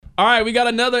All right, we got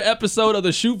another episode of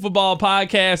the Shoot Football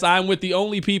podcast. I'm with the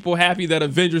only people happy that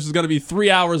Avengers is going to be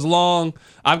 3 hours long.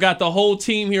 I've got the whole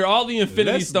team here. All the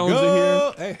Infinity Stones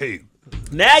are here. Hey.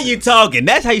 Now you talking.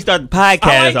 That's how you start the podcast.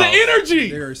 I like the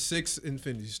energy. There are 6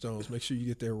 Infinity Stones. Make sure you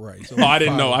get that right. So I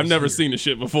didn't know. I've never seen the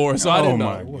shit before, so I didn't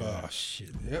know. Oh, shit.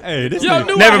 Yep. Hey, this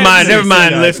Never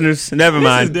mind, listeners. Never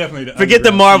mind. Forget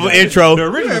the Marvel intro. The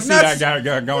original CI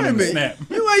got going in the snap.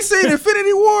 You ain't seen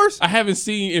Infinity Wars? I haven't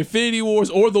seen Infinity Wars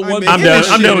or the one. I'm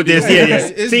done with this. Yeah.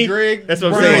 It's See, Greg. that's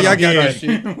what I'm Brian, saying. y'all got that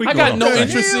shit. I got no the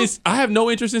interest hell? in. I have no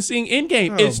interest in seeing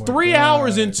Endgame. Oh It's my 3 God,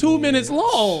 hours and 2 minutes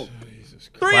long.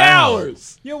 3 Wow.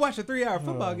 hours. You'll watch a 3-hour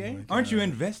football game. Aren't you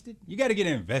invested? You got to get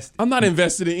invested. I'm not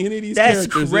invested in any of these That's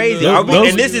characters. crazy. Those-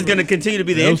 And this is going to continue to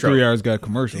be the Those intro. 3 hours got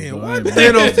commercials. Damn, though. why did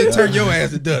Thanos just turn your ass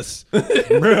to dust?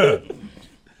 Bruh.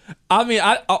 I mean,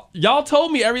 y'all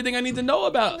told me everything I need to know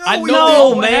about. I we know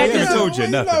don't, what man. happened. I told you You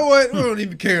nothing. know what? We don't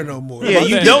even care no more. Yeah,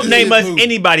 you Okay. don't name us Move.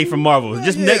 anybody from Marvel.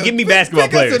 Just give me basketball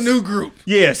pick us players. a new group.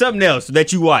 Yeah, something else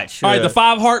that you watch. All right, the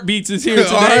 5 heartbeats is here today.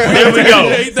 All right. There we go.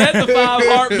 Ain't that the 5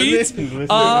 heartbeats?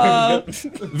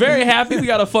 Very happy. We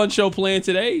got a fun show planned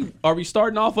today. Are we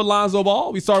starting off with Lonzo Ball?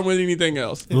 Are we starting with anything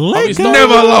else? Are we starting-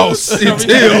 Never lost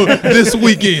until this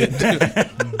weekend.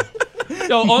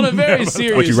 Yo, on a very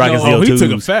serious What you rocking, note, Zio? Oh, he took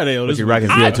a twos. fat L. What This you week. rocking,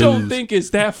 I Zio don't twos? think it's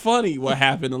that funny what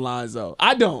happened to Lonzo.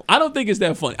 I don't think it's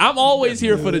that funny. I'm always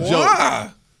here for the joke.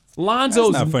 Why?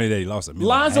 Lonzo's It's not funny that he lost a million.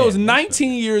 Lonzo's and a half.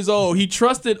 19 years old. He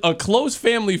trusted a close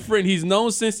family friend he's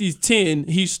known since he's 10.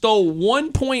 He stole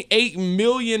 $1.8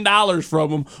 million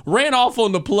from him, ran off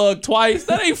on the plug twice.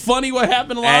 That ain't funny what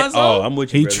happened to At Lonzo. all. I'm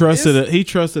with you. He brother.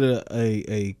 trusted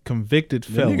a convicted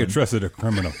The felon nigga trusted a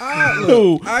criminal.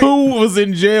 who was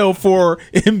in jail for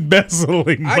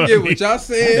embezzling money. I get what y'all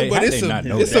saying, How but they it's not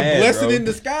know a that, blessing bro? in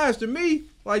disguise to me.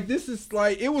 Like, this is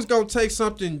like, it was gonna take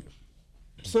something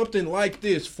like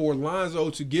this for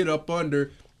Lonzo to get up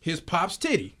under his pop's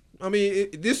titty. I mean,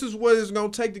 this is what it's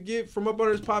gonna take to get from up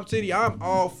under his pop's titty. I'm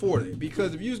all for that,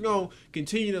 because if you're gonna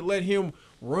continue to let him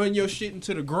run your shit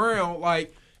into the ground,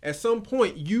 like, at some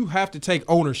point you have to take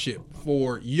ownership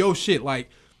for your shit. Like,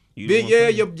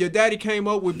 your daddy came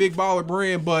up with Big Baller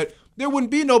Brand, but there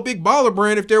wouldn't be no Big Baller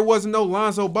Brand if there wasn't no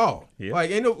Lonzo Ball. Yeah. Like,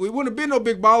 it wouldn't have been no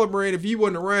Big Baller Brand if he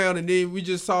wasn't around, and then we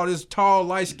just saw this tall,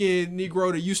 light-skinned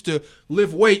Negro that used to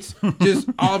lift weights just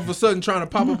all of a sudden trying to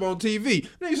pop up on TV.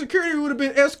 Then security would have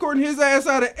been escorting his ass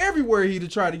out of everywhere he'd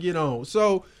have tried to get on.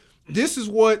 So this is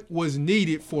what was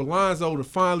needed for Lonzo to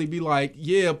finally be like,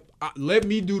 yeah, let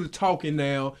me do the talking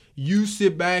now. You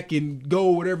sit back and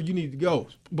go wherever you need to go.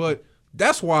 But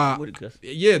that's why,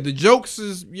 yeah, the jokes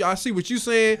is, I see what you're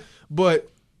saying, but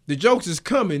the jokes is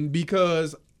coming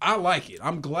because I like it.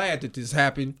 I'm glad that this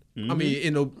happened. I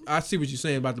mean, I see what you're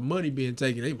saying about the money being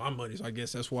taken. It ain't my money, so I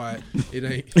guess that's why it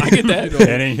ain't. I get that.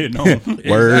 That ain't hitting on.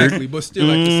 Exactly, but still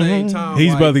at the same time, He's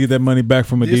like, about to get that money back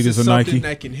from this Adidas is or something Nike.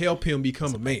 that can help him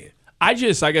become a man. I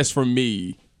guess for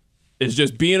me, it's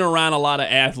just being around a lot of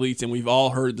athletes, and we've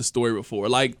all heard the story before.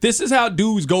 Like, this is how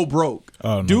dudes go broke.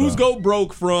 Oh, no Dudes doubt. go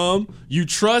broke from you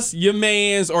trust your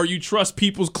mans or you trust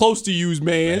people's close to you's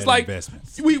mans. Bad Like,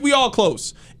 investments. we all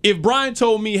close. If Brian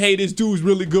told me, hey, this dude's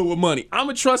really good with money, I'm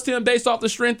going to trust him based off the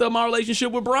strength of my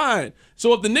relationship with Brian.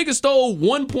 So if the nigga stole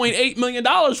 $1.8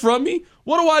 million from me,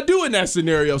 what do I do in that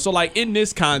scenario? So, like, in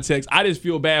this context, I just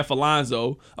feel bad for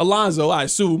Lonzo. Alonzo, I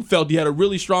assume, felt he had a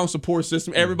really strong support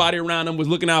system. Everybody around him was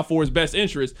looking out for his best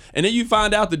interest. And then you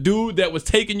find out the dude that was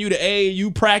taking you to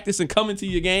AAU practice and coming to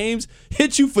your games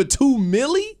hit you for $2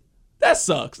 million? That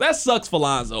sucks. That sucks for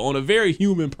Lonzo on a very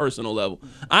human, personal level.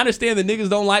 I understand the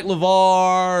niggas don't like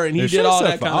LeVar, and he did all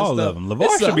that for kind all of stuff. of them.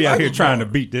 LeVar should be I out like here LeVar. trying to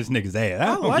beat this nigga's ass. I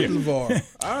don't like get it.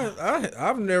 LeVar.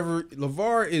 I've never.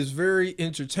 LeVar is very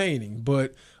entertaining,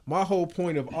 but my whole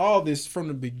point of all this from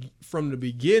the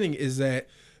beginning is that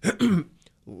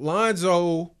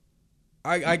Lonzo,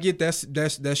 I get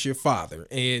that's your father,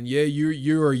 and yeah,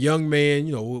 you're a young man.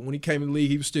 You know, when he came in the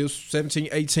league, he was still 17,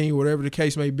 18, whatever the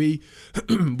case may be.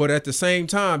 But at the same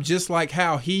time, just like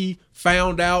how he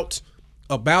found out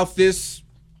about this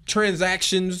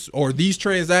transactions or these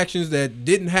transactions that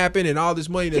didn't happen and all this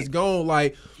money that's gone,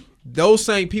 like those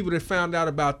same people that found out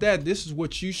about that, this is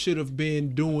what you should have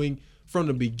been doing from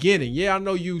the beginning. Yeah, I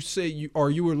know you said you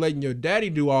were letting your daddy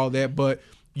do all that, but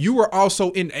you were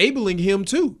also enabling him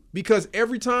too, because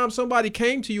every time somebody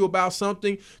came to you about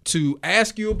something, to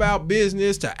ask you about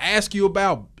business, to ask you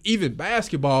about even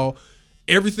basketball,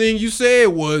 everything you said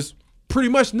was pretty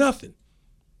much nothing.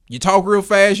 You talk real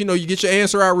fast, you get your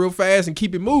answer out real fast and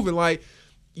keep it moving. Like,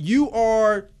 you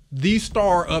are the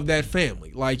star of that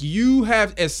family. Like, you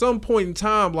have, at some point in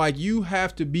time, like, you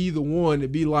have to be the one to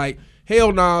be like,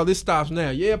 hell nah, this stops now.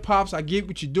 Yeah, Pops, I get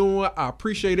what you're doing. I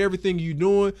appreciate everything you're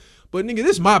doing. But nigga,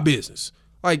 this is my business.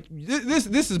 Like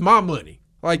this is my money.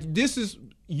 Like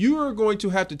you're going to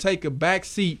have to take a back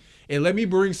seat and let me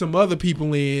bring some other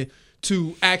people in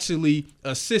to actually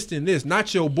assist in this,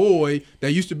 not your boy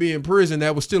that used to be in prison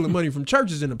that was stealing money from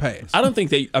churches in the past. I don't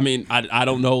think I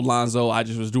don't know Lonzo. I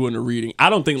just was doing the reading. I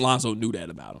don't think Lonzo knew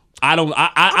that about him. I don't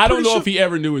know if he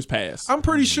ever knew his past. I'm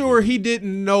pretty sure he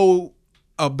didn't know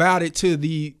about it to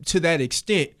that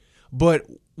extent, but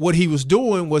what he was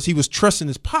doing was he was trusting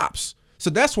his pops. So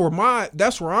that's where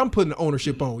I'm putting the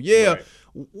ownership on. Yeah, right.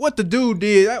 What the dude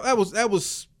did, that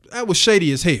was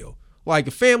shady as hell. Like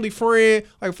a family friend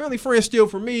steal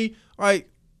from me, like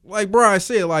Brian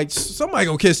said, like somebody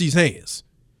gonna kiss these hands.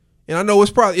 And I know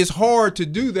it's hard to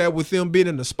do that with them being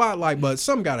in the spotlight, but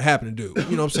something gotta happen to do.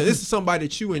 You know what I'm saying? This is somebody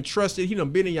that you entrusted. He done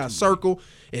been in y'all circle,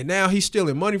 and now he's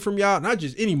stealing money from y'all, not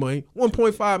just any money,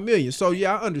 $1.5 million. So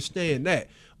yeah, I understand that.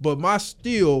 But I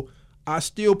still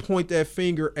point that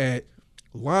finger at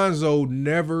Lonzo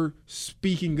never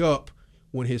speaking up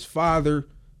when his father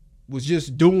was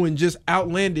just doing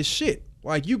outlandish shit.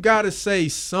 Like, you gotta say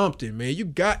something, man.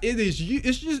 This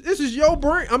is your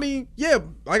brand. I mean, yeah,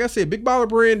 like I said, Big Baller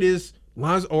Brand is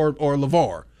Lonzo or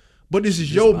LeVar. But this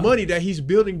is your money that he's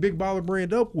building Big Baller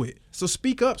Brand up with. So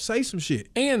speak up, say some shit.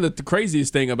 And the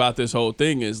craziest thing about this whole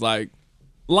thing is, like,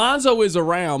 Lonzo is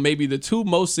around maybe the two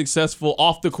most successful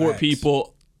off-the-court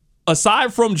people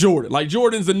aside from Jordan. Like,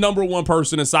 Jordan's the number one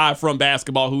person aside from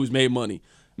basketball who's made money.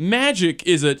 Magic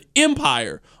is an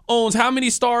empire, owns how many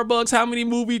Starbucks, how many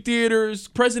movie theaters,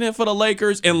 president for the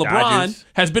Lakers, and LeBron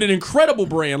has been an incredible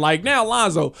brand. Like, now,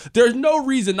 Lonzo, there's no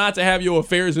reason not to have your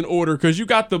affairs in order because you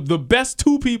got the best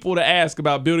two people to ask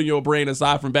about building your brand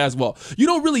aside from basketball. You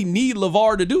don't really need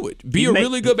LeVar to do it. Be a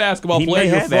really good basketball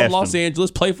player. You're from Los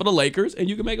Angeles, play for the Lakers, and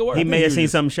you can make it work. He may have seen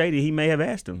something shady. He may have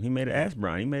asked him. He may have asked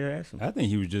Brian. He may have asked him. I think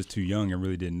he was just too young and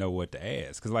really didn't know what to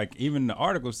ask. Because, like, even the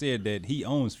article said that he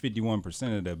owns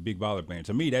 51% of the Big Baller Brand.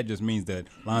 To me, that just means that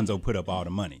Lonzo put up all the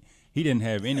money. He didn't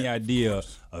have any idea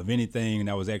of anything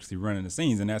that was actually running the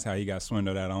scenes, and that's how he got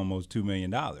swindled out of almost $2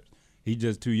 million. He's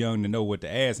just too young to know what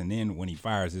to ask, and then when he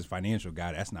fires his financial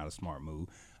guy, that's not a smart move.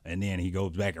 And then he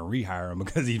goes back and rehire him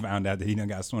because he found out that he done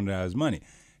got swindled out of his money.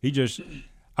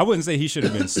 I wouldn't say he should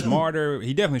have been smarter.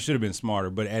 He definitely should have been smarter,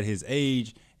 but at his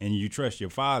age and you trust your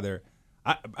father,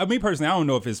 I mean, personally, I don't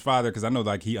know if his father, because I know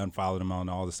like he unfollowed him on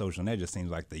all the social, and that just seems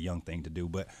like the young thing to do.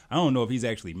 But I don't know if he's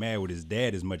actually mad with his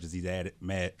dad as much as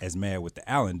he's mad with the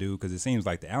Allen dude, because it seems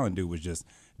like the Allen dude was just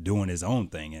doing his own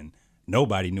thing, and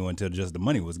nobody knew until just the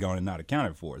money was gone and not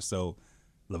accounted for. So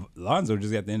Lonzo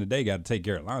just at the end of the day got to take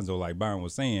care of Lonzo, like Byron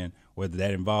was saying, whether that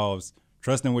involves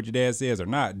trusting what your dad says or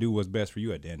not, do what's best for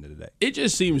you at the end of the day. It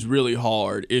just seems really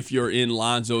hard if you're in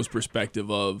Lonzo's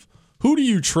perspective of, who do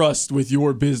you trust with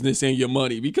your business and your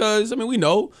money? Because, I mean, we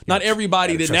know not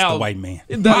everybody that now, the white man.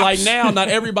 Not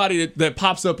everybody that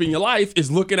pops up in your life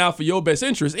is looking out for your best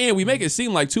interest. And we make it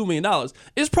seem like $2 million.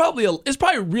 It's probably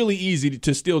really easy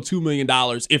to steal $2 million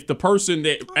if the person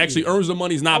that actually earns the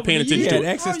money is not paying attention to it.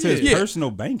 Access to his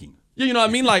personal banking. Yeah, you know what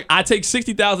I mean? Like, I take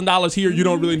 $60,000 here, you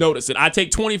don't really notice it. I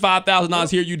take $25,000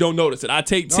 here, you don't notice it. I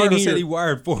take 10 here. Said he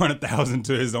wired $400,000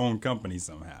 to his own company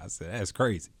somehow. I said, that's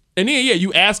crazy. And then,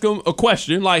 you ask him a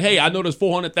question like, hey, I noticed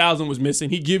 $400,000 was missing.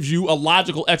 He gives you a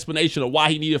logical explanation of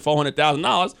why he needed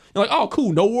 $400,000. You're like, oh,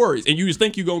 cool, no worries. And you just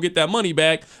think you're going to get that money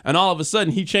back, and all of a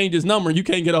sudden he changed his number and you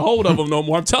can't get a hold of him no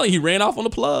more. I'm telling you, he ran off on the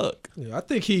plug. Yeah, I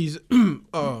think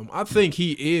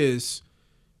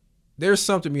there's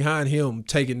something behind him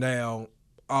taking down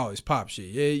all his pop shit.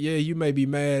 Yeah, you may be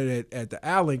mad at the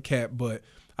Allen cap, but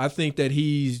I think that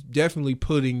he's definitely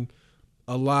putting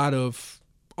a lot of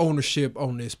ownership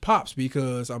on this pops,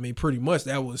 because I mean, pretty much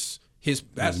his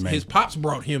pops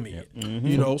brought him in. Yep. Mm-hmm.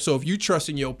 You know, so if you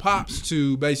trusting your pops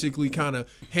to basically kind of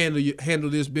handle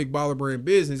this Big Baller Brand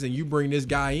business, and you bring this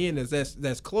guy in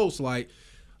that's close, like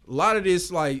a lot of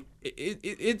this, like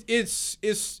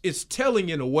it's telling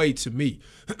in a way to me,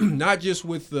 not just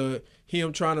with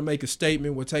him trying to make a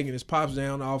statement with taking his pops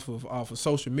down off of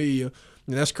social media.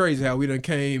 And that's crazy how we done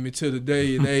came into the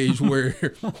day and age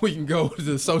where we can go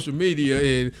to social media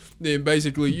and then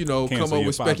basically, come up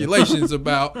with speculations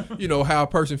about, how a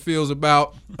person feels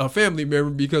about a family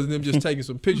member because of them just taking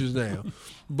some pictures down.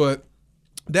 But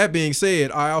that being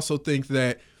said, I also think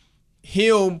that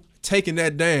him taking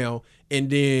that down and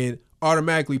then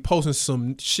automatically posting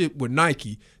some shit with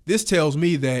Nike, this tells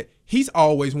me that he's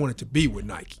always wanted to be with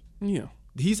Nike. Yeah.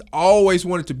 He's always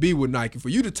wanted to be with Nike. For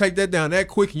you to take that down that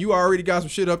quick, and you already got some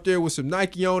shit up there with some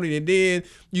Nike on it, and then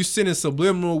you sending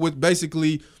subliminal with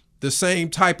basically the same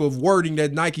type of wording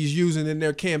that Nike's using in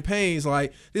their campaigns.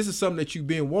 Like, this is something that you've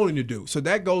been wanting to do. So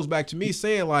that goes back to me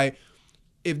saying, like,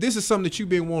 if this is something that you've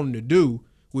been wanting to do,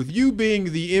 with you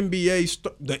being the NBA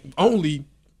the only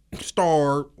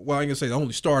star, well, I ain't gonna say the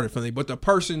only star for me, but the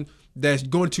person that's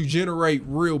going to generate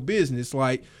real business,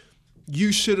 like,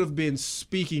 you should have been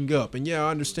speaking up. And yeah,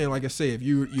 I understand, like I said, if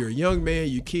you're a young man,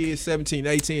 your kids, 17,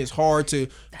 18, it's hard to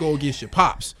go against your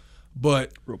pops.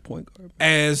 But Real point guard.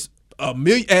 as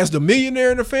the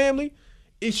millionaire in the family,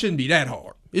 it shouldn't be that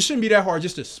hard. It shouldn't be that hard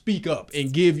just to speak up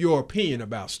and give your opinion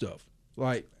about stuff.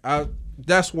 Like,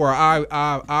 that's where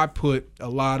I put a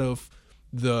lot of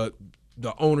the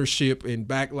ownership and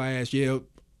backlash. Yeah,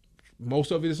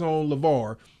 most of it is on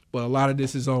LeVar, but a lot of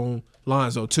this is on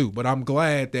Lonzo too. But I'm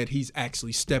glad that he's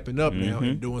actually stepping up now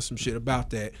and doing some shit about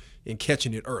that and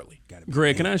catching it early.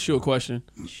 Greg, can I ask you a question?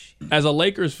 As a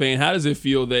Lakers fan, how does it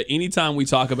feel that anytime we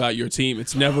talk about your team,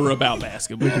 it's never about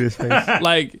basketball? Look at his face.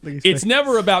 Like, it's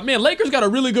never about, man, Lakers got a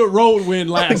really good road win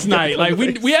last night. Like,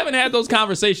 we haven't had those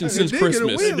conversations since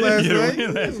Christmas. Look at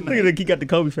it. He got the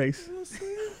Kobe face.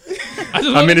 I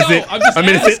just want to know. I'm just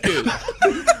asking.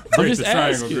 I'm Break just the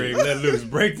triangle, asking. Greg. Let loose.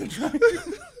 Break the triangle.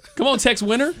 Come on, Tex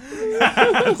Winner.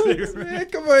 Man,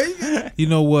 come on. You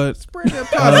know what? Spread that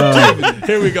positivity.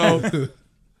 Here we go.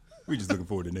 We just looking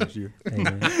forward to next year.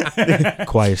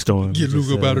 Quiet storm. Get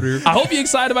Luke up out of there. I hope you're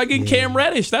excited about getting Cam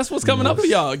Reddish. That's what's coming up for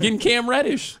y'all. Getting Cam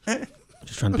Reddish.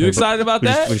 Just trying to You excited about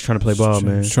that? We're just trying to play ball,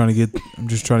 man. I'm just trying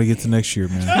to get to next year,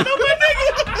 man.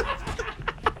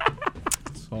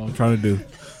 That's all I'm trying to do.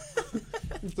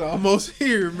 It's almost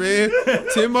here, man.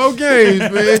 10 more games,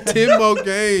 man. 10 more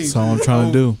games. That's all I'm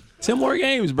trying to do. 10 more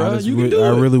games, bro. I You can do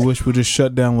I it. really wish we'd just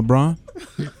shut down LeBron.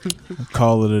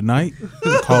 Call it a night.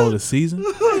 Call it a season.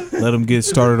 Let him get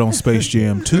started on Space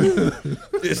Jam 2.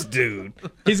 This dude.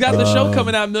 He's got the show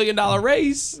coming out, $1 Million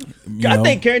Race. I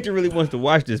think Carrington really wants to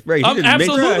watch this race.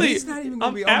 Absolutely. He's not even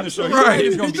going to be on the show. Right.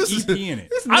 He's going to be EP in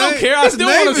it. I don't care. I still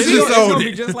want to His see name it. is It's just going on to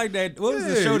be it. just like that. What was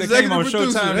the Yeah, show that came on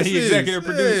executive Showtime that he producer. executive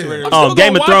That's produced? it. Right? Yeah. I'm still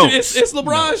Game gonna of watch it. Thrones. It's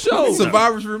LeBron's show.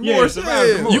 Survivor's Remorse. Yeah,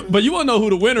 Survivor's Remorse. But you want to know who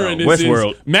the winner in this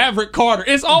Westworld. is? Maverick Carter.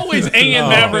 It's always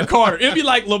Maverick Carter. It'd be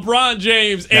like LeBron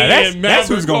James Now, and Maverick that's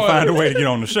who's going to Carter. find a way to get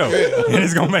on the show. And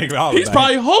it's going to make it all He's about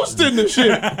probably hosting the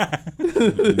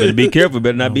shit. Better be careful.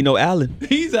 Better not be no Allen.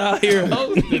 He's out here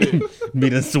hosting it. Be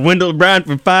the swindled Brian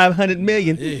for $500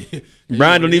 million.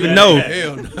 Brian don't even know.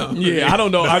 Hell no. Yeah, I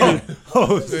don't know. I mean,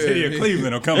 Oh, the city of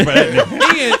Cleveland will come for that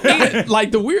nigga. and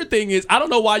like the weird thing is, I don't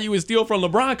know why you would steal from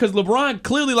LeBron, because LeBron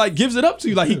clearly like gives it up to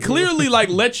you. Like, he clearly like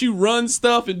lets you run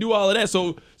stuff and do all of that.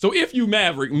 So if you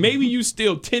Maverick, maybe you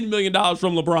steal $10 million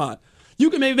from LeBron. You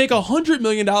can maybe make $100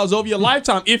 million over your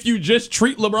lifetime if you just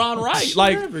treat LeBron right.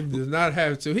 Like, Maverick does not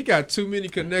have to. He got too many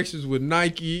connections with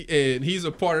Nike, and he's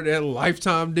a part of that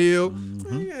lifetime deal.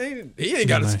 He ain't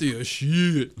got to steal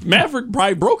shit. Maverick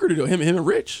probably brokered it. Him and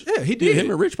Rich. Yeah, he did.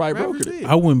 Him and Rich probably Maverick brokered it. did.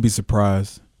 I wouldn't be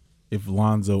surprised if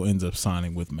Lonzo ends up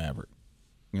signing with Maverick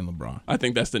and LeBron. I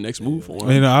think that's the next move for him.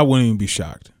 And I wouldn't even be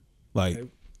shocked. Like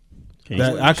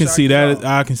that, I can see that.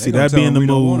 I can see They gonna that being tell the him we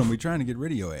don't want move. him. We trying to get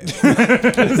rid of your ass.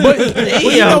 But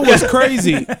you know what's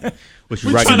crazy? What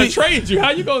you We're trying to rocking? trade you.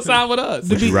 How you gonna sign with us?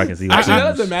 What you rocking? Actually, that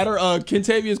doesn't matter.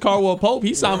 Kentavious Caldwell Pope,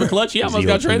 he signed with Clutch. He almost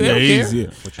got traded. They don't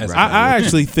care. Yeah. I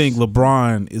actually think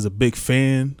LeBron is a big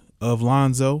fan of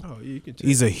Lonzo. Oh, yeah, you can tell.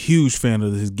 He's a huge fan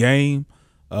of his game.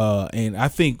 And I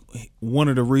think one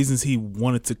of the reasons he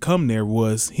wanted to come there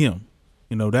was him.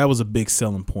 You know, that was a big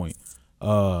selling point.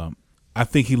 I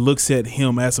think he looks at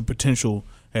him as a potential,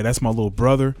 hey, that's my little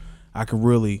brother. I can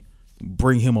really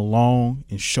bring him along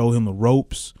and show him the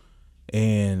ropes.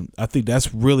 And I think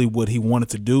that's really what he wanted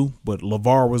to do. But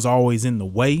LeVar was always in the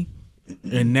way.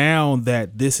 And now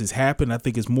that this has happened, I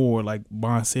think it's more like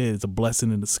Bond said, it's a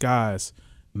blessing in disguise.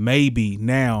 Maybe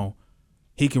now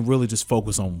he can really just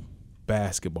focus on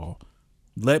basketball.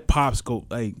 Let Pops go,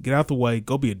 hey, get out the way,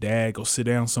 go be a dad, go sit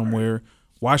down somewhere,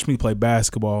 watch me play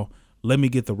basketball. Let me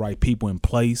get the right people in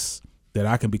place that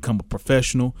I can become a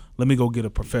professional. Let me go get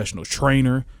a professional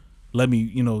trainer. Let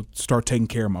me, start taking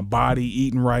care of my body,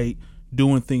 eating right,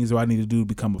 doing things that I need to do to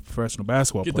become a professional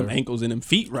basketball Get player. them ankles and them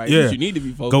feet right. Yeah. That you need to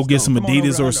be focused Go get on. some Come on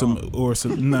Adidas over or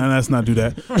some. No, let's not do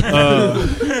that.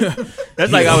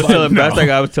 That's like I was telling. That's like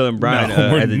I was telling Brian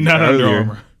No, we're not Under earlier.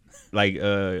 Armour. Like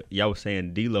y'all was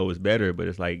saying, D'Lo is better, but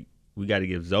it's like we got to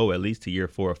give Zoe at least to year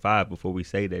 4 or 5 before we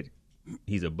say that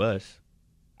he's a bust.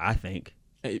 I think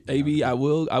Hey, AB, I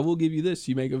will give you this.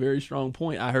 You make a very strong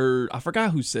point. I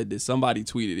forgot who said this. Somebody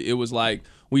tweeted it. It was like,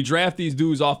 we draft these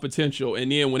dudes off potential, and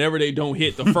then whenever they don't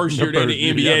hit the first year they're in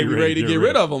the NBA, we're ready to get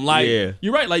rid of them. Like,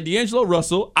 you're right. Like D'Angelo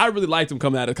Russell, I really liked him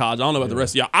coming out of college. I don't know about the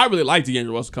rest of y'all. I really liked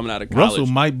D'Angelo Russell coming out of college. Russell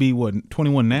might be,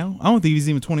 21 now? I don't think he's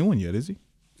even 21 yet, is he?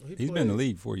 He's been in the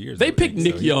league 4 years. They picked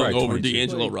Nick Young over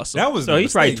D'Angelo Russell. That was So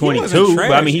he's probably 22,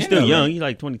 but I mean, he's still young. He's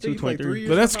like 22, 23.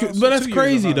 But that's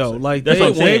crazy though. Like That's what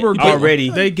I'm saying. Already.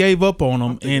 They gave up on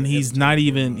him, and he's not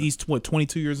even. He's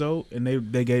 22 years old, and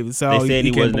they gave it. They said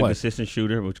he wasn't a consistent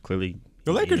shooter, which clearly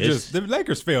the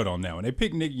Lakers failed on that one. They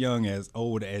picked Nick Young as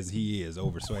old as he is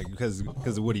over Swaggy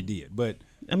because of what he did. But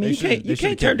I mean, you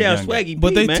can't turn down Swaggy.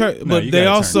 But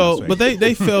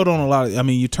they failed on a lot of. I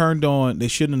mean, you turned on. They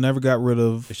shouldn't have never got rid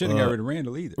of. They shouldn't have got rid of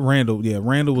Randall either.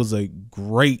 Randall was a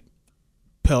great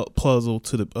puzzle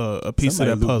to a piece of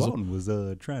that Luke puzzle. Walton was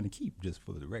trying to keep, just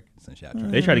for the record, since y'all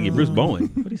tried. They tried to get Bruce Bowen.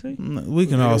 What do you say? We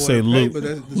can all say Luke.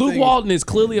 Luke Walton is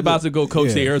clearly about to go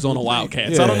coach the Arizona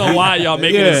Wildcats. I don't know why y'all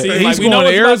making it seem like he's we know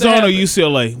going to what's Arizona about or to happen.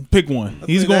 UCLA. Pick one.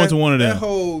 He's going to one of them.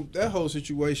 That whole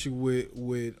situation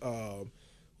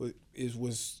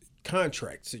was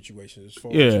contract situation as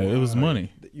far as it was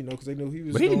money. Because they knew he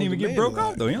was. But he didn't even get broke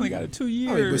out though. He only got a 2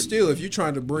 year. I mean, but still, if you're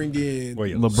trying to bring in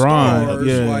LeBron,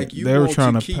 stars, like you they were want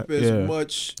trying to to keep as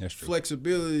much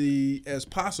flexibility as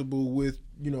possible with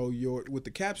with the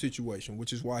cap situation,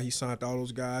 which is why he signed all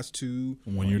those guys to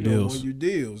 1 year deals. 1 year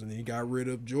deals, and then he got rid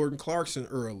of Jordan Clarkson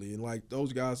early, and like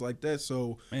those guys like that.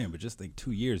 So man, but just think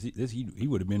 2 years, he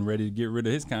would have been ready to get rid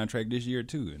of his contract this year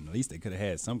too, and at least they could have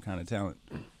had some kind of talent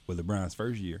with LeBron's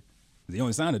first year. He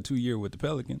only signed a 2 year with the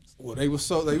Pelicans. Well, they were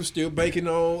still banking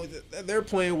on their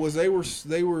plan was they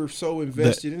were so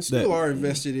invested and still are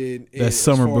invested in that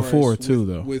summer before too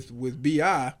though with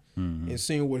BI and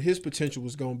seeing what his potential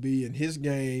was going to be in his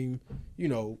game.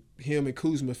 Him and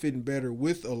Kuzma fitting better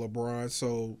with a LeBron,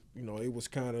 so it was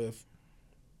kind of,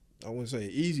 I wouldn't say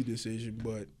an easy decision,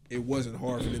 but it wasn't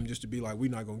hard for them just to be like,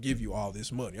 we're not going to give you all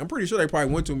this money. I'm pretty sure they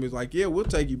probably went to him and was like, yeah, we'll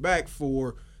take you back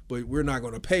but we're not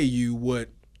going to pay you what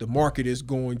the market is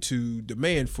going to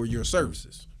demand for your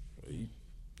services.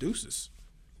 Deuces.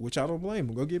 Which I don't blame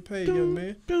him. Go get paid, young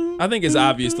man. I think it's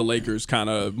obvious the Lakers kind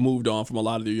of moved on from a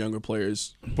lot of their younger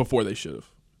players before they should have.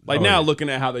 Looking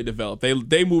at how they developed,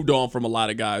 they moved on from a lot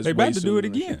of guys. They're about to do it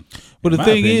again. But the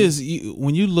thing is,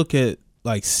 when you look at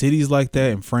like cities like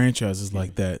that and franchises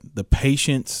like that, the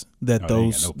patience that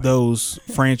those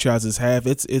franchises have,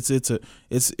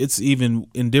 it's even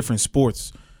in different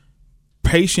sports.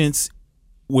 Patience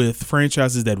with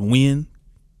franchises that win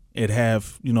and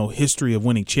have history of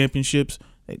winning championships.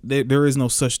 There is no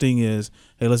such thing as,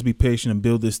 hey, let's be patient and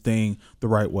build this thing the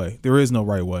right way. There is no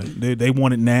right way. They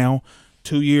want it now.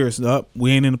 2 years up,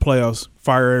 we ain't in the playoffs.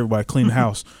 Fire everybody, clean the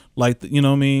house. Like what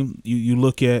I mean. You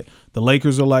look at the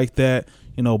Lakers are like that.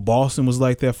 Boston was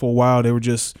like that for a while. They were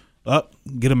just up,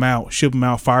 get them out, ship them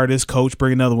out, fire this coach,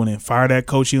 bring another one in. Fire that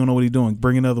coach, you don't know what he's doing.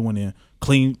 Bring another one in.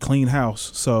 Clean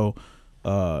house. So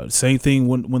same thing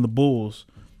when the Bulls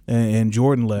and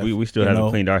Jordan left. We still haven't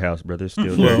cleaned our house, brother. It's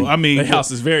still dirty. Well, I mean, the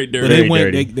house is very dirty. They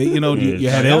went. They you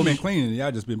had y'all been cleaning.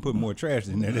 Y'all just been putting more trash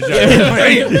in there.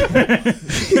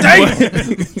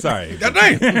 Sorry.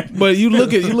 But you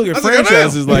look at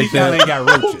franchises like that. Ain't got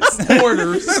roaches.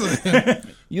 Orders.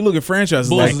 You look at franchises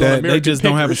Bulls like that. American They just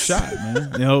don't have a pickers. shot,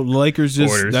 man. Lakers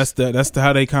just that's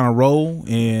how they kind of roll,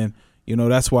 and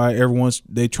that's why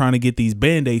they trying to get these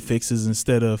Band-Aid fixes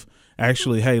instead of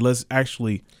actually, hey, let's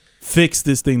actually fix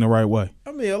this thing the right way.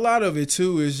 I mean, a lot of it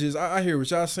too is just, I hear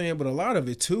what y'all saying, but a lot of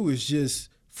it too is just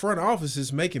front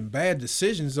offices making bad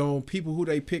decisions on people who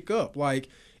they pick up. Like,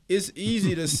 it's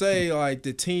easy to say like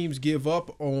the teams give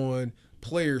up on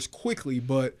players quickly,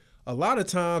 but a lot of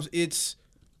times it's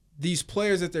these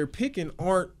players that they're picking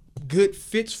aren't good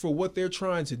fits for what they're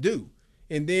trying to do.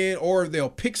 And then, or they'll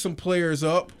pick some players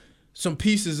up, some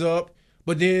pieces up,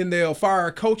 but then they'll fire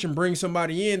a coach and bring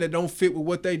somebody in that don't fit with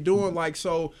what they're doing. Like,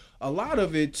 so a lot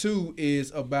of it too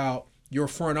is about your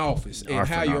front office and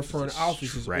how your front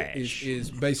office is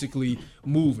basically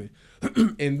moving.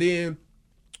 And then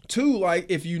too, like,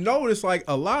 if you notice, like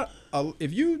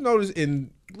if you notice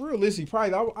in realistic,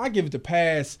 probably I give it the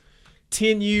past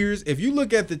 10 years. If you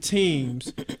look at the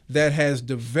teams that has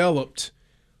developed,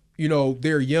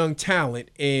 their young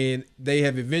talent and they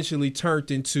have eventually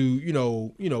turned into,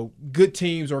 good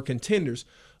teams or contenders,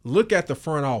 look at the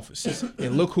front offices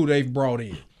and look who they've brought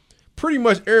in. Pretty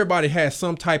much everybody has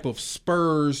some type of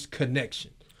Spurs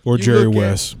connection. Or Jerry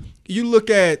West. You look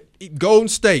at Golden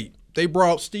State. They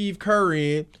brought Steve Kerr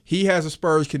in. He has a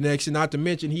Spurs connection. Not to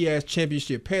mention he has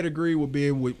championship pedigree with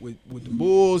being with the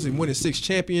Bulls and winning 6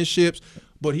 championships.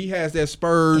 but he has that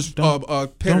Spurs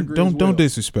pedigree. Don't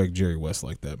disrespect Jerry West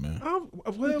like that, man.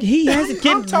 He hasn't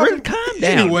calm down.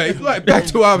 Anyway, like back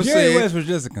to what I was Jerry saying. West was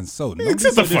just a consultant. Don't be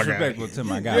Get so the fuck out. disrespectful to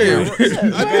my guy.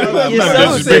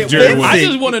 I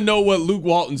just want to know what Luke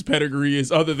Walton's pedigree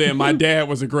is, other than my dad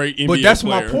was a great NBA But that's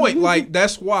player. my point. Like,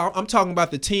 that's why I'm talking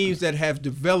about the teams that have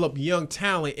developed young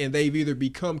talent and they've either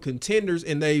become contenders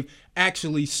and they've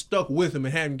actually stuck with them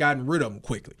and haven't gotten rid of them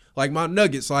quickly. Like my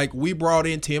Nuggets, like we brought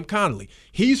in Tim Connolly.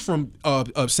 He's from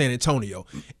of San Antonio,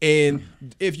 and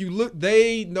if you look,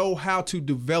 they know how to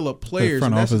develop The players.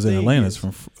 front and that's office the in thing Atlanta's is-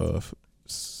 from.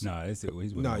 No, he's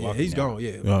with No, yeah, Milwaukee he's now. gone.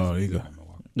 Yeah. Oh, there you go.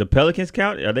 The Pelicans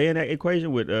count? Are they in that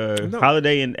equation with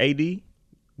Holiday and AD?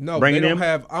 No, Bringing they don't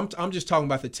them? have. I'm just talking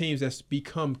about the teams that's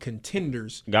become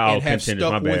contenders Oh, and have contenders, my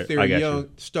stuck bad. with their I got young, you.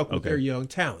 stuck with Okay. their young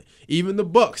talent. Even the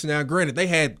Bucks. Now, granted, they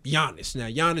had Giannis. Now,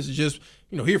 Giannis is just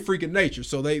he a freak of nature,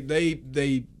 so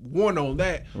they won on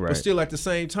that. Right. But still, at the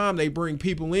same time, they bring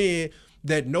people in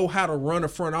that know how to run a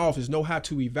front office, know how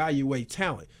to evaluate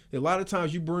talent. A lot of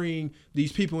times, you bring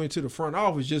these people into the front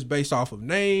office just based off of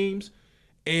names.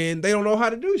 And they don't know how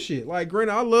to do shit. Like,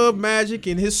 granted, I love Magic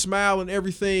and his smile and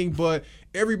everything, but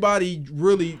everybody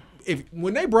really,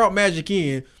 when they brought Magic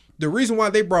in, the reason why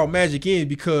they brought Magic in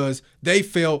because they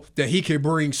felt that he could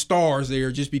bring stars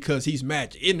there just because he's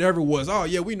Magic. It never was, oh,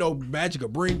 yeah, we know Magic will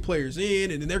bring players in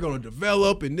and then they're going to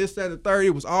develop and this, that, and the third.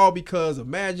 It was all because of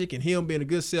Magic and him being a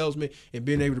good salesman and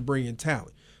being able to bring in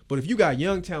talent. But if you got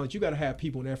young talent, you got to have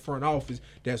people in that front office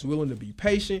that's willing to be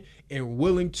patient and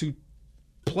willing to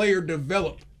player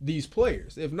develop these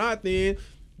players. If not, then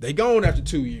they gone after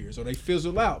 2 years or they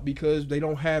fizzle out because they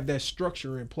don't have that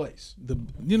structure in place. The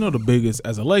biggest,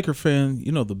 as a Laker fan,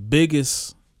 the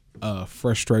biggest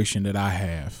frustration that I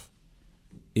have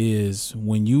is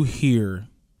when you hear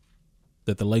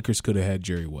that the Lakers could have had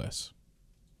Jerry West.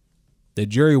 That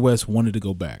Jerry West wanted to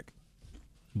go back,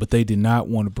 but they did not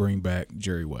want to bring back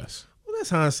Jerry West. Well, that's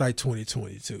hindsight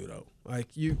 2022 though. Like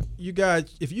you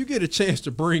guys, if you get a chance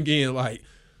to bring in like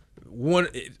one,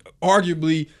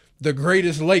 arguably the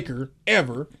greatest Laker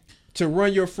ever to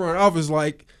run your front office,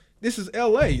 like this is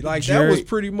LA. Like that was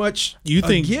pretty much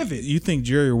a given. You think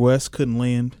Jerry West couldn't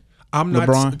land? I'm not.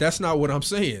 LeBron? That's not what I'm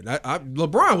saying.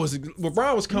 LeBron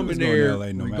was coming going there to LA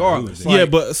no matter regardless. who was Yeah,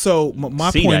 but so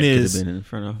my point is, been in the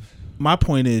front office. my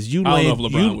point is, you I don't land, know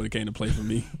if LeBron would have came to play for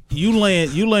me. you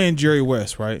land Jerry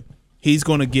West, right? He's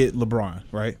going to get LeBron,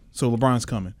 right? So LeBron's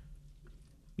coming.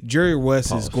 Jerry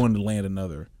West is going to land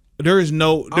another. There's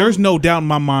no doubt in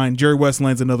my mind. Jerry West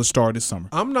lands another star this summer.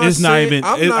 I'm not It's saying-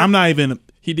 I'm not even.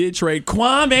 He did trade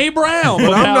Kwame Brown. But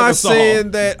for I'm Pau not Gasol.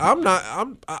 saying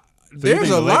that. There's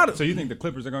a lot of. So you think the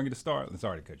Clippers are going to get a star?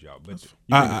 Sorry to cut you off, but you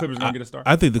think the Clippers are going to get a star?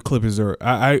 I think the Clippers are.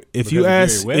 If Because you of Jerry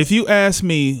ask West? if you ask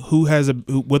me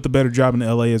what the better job in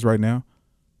LA is right now,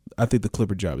 I think the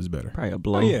Clipper job is better. Probably a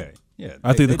blow. Oh yeah, yeah.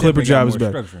 I think the They Clipper definitely got job is more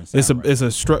better. structure and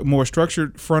It's sound right. more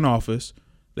structured front office.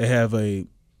 They have a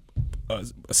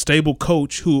stable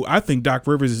coach who I think Doc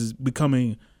Rivers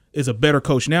is a better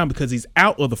coach now because he's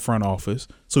out of the front office,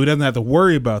 so he doesn't have to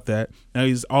worry about that. Now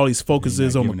all his focus You're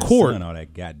is not on giving the his court. son all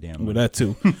that goddamn With money. that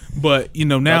too, but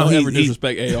now Don't ever he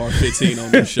disrespect AR-15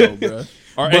 on this show, bro.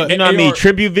 Or But- You know how many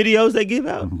tribute videos they give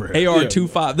out?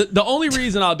 AR-25. The only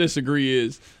reason I'll disagree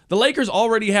is the Lakers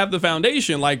already have the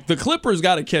foundation. Like, the Clippers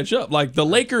got to catch up. Like, the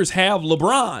Lakers have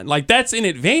LeBron. Like, that's an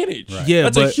advantage. Right. Yeah,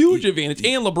 that's a but- huge advantage.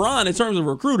 And LeBron, in terms of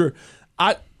recruiter,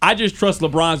 I just trust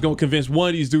LeBron's going to convince one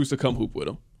of these dudes to come hoop with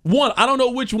him. One, I don't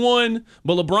know which one,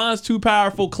 but LeBron's too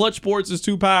powerful. Clutch Sports is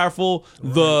too powerful.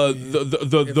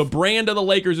 The brand of the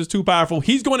Lakers is too powerful.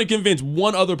 He's going to convince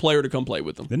one other player to come play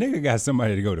with him. The nigga got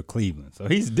somebody to go to Cleveland, so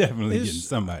he's definitely getting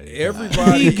somebody.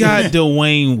 Everybody. he got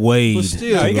Dwayne Wade. But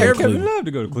still, No, he to got go to Kevin Cleveland. Love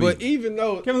to go to Cleveland. But even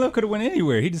though Kevin Love could have went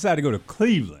anywhere, he decided to go to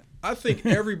Cleveland. I think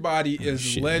everybody is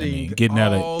Shit, letting I mean, getting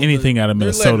out of all anything out of they're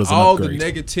Minnesota letting is an all upgrade. the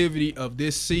negativity of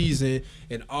this season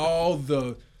and all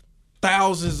the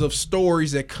thousands of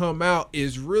stories that come out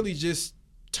is really just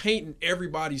tainting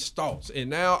everybody's thoughts. And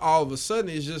now all of a sudden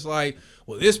it's just like,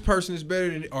 well, this person is better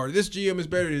than, or this GM is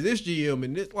better than this GM.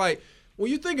 And it's like,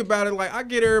 when you think about it, like I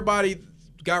get everybody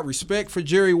got respect for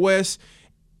Jerry West,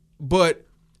 but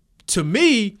to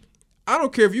me, I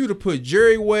don't care if you to put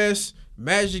Jerry West,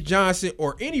 Magic Johnson,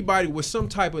 or anybody with some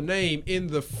type of name in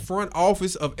the front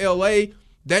office of LA,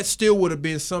 that still would have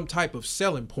been some type of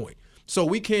selling point. So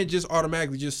we can't just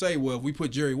automatically just say, well, if we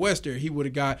put Jerry West there, he would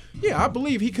have got, I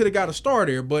believe he could have got a star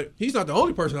there, but he's not the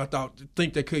only person I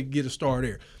think that could get a star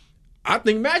there. I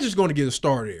think Magic's going to get a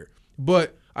star there.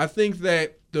 But I think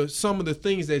that some of the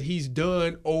things that he's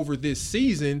done over this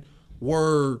season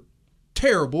were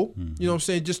terrible. You know what I'm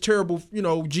saying? Just terrible,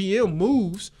 GM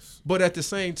moves. But at the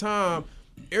same time,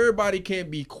 everybody can't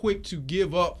be quick to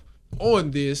give up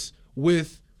on this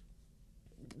with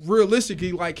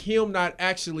realistically like him not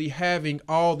actually having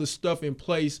all the stuff in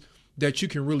place that you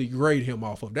can really grade him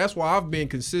off of. That's why I've been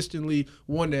consistently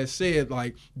one that said,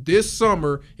 like, this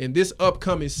summer and this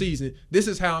upcoming season, this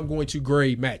is how I'm going to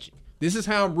grade Magic. This is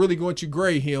how I'm really going to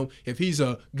grade him if he's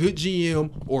a good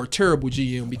GM or a terrible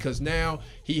GM, because now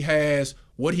he has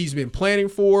what he's been planning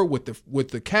for with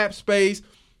the cap space.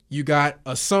 You got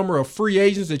a summer of free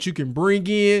agents that you can bring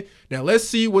in. Now let's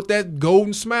see what that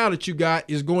golden smile that you got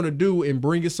is going to do in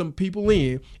bringing some people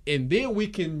in. And then we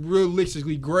can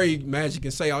realistically grade Magic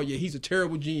and say, oh, yeah, he's a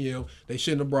terrible GM. They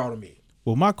shouldn't have brought him in.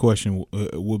 Well, my question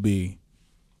would be,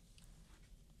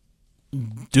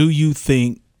 do you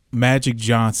think Magic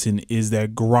Johnson is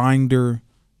that grinder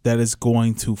that is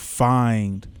going to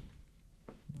find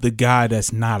the guy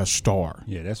that's not a star?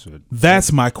 Yeah,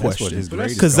 that's my question.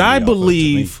 Because I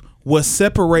believe what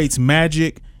separates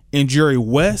Magic and Jerry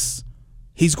West,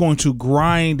 he's going to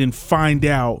grind and find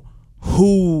out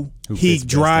who can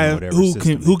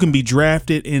be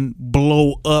drafted and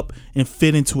blow up and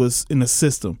fit into us in the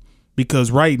system.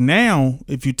 Because right now,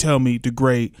 if you tell me to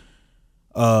grade,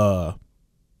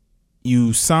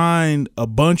 you signed a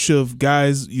bunch of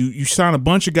guys. You signed a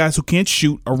bunch of guys who can't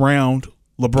shoot around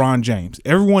LeBron James.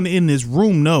 Everyone in this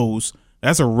room knows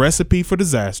that's a recipe for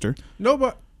disaster.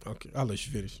 Nobody. Okay, I'll let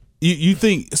you finish. You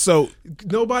think so?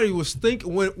 Nobody was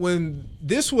thinking when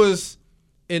this was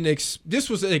an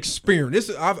experiment.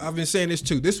 I've been saying this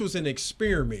too. This was an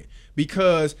experiment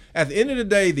because at the end of the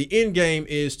day, the end game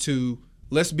is to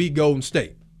let's beat Golden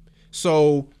State.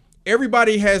 So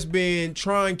everybody has been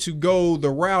trying to go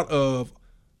the route of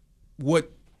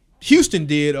what Houston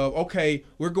did of, okay,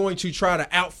 we're going to try to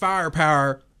out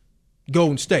firepower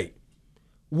Golden State,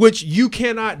 which you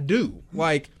cannot do.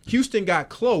 Like, Houston got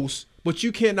close, but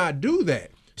you cannot do that.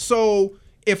 So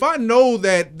if I know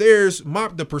that there's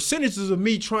the percentages of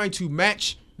me trying to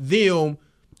match them,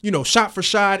 shot for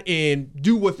shot and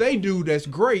do what they do, that's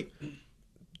great.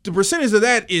 The percentage of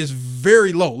that is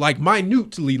very low, like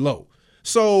minutely low.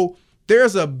 So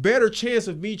there's a better chance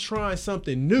of me trying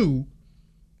something new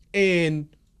and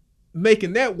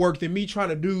making that work than me trying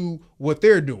to do what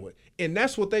they're doing. And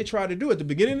that's what they tried to do at the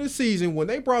beginning of the season when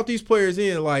they brought these players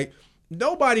in. Like,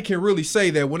 nobody can really say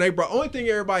that when they brought. Only thing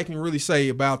everybody can really say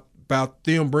about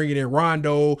them bringing in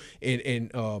Rondo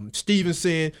and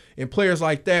Stevenson and players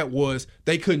like that was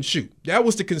they couldn't shoot. That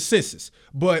was the consensus.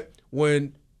 But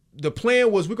when the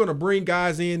plan was we're going to bring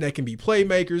guys in that can be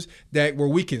playmakers, where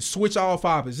we can switch off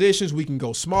our positions, we can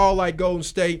go small like Golden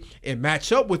State and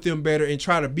match up with them better and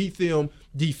try to beat them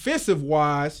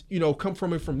defensive-wise, come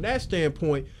from it from that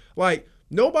standpoint. Like,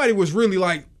 nobody was really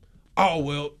like, oh,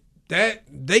 well, that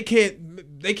they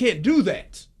can't do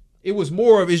that. It was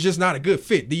more of it's just not a good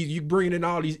fit. You bring in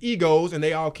all these egos and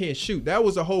they all can't shoot. That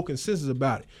was the whole consensus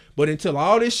about it. But until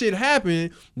all this shit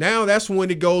happened, now that's when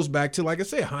it goes back to, like I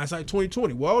said, hindsight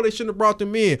 2020. Well, they shouldn't have brought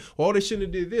them in. Well, they shouldn't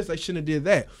have did this. They shouldn't have did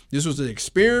that. This was an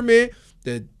experiment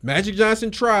that Magic Johnson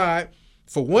tried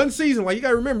for one season. Like, you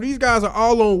got to remember, these guys are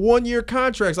all on one-year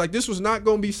contracts. Like, this was not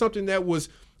going to be something that was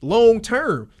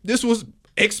long-term. This was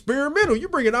experimental. You're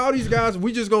bringing all these guys,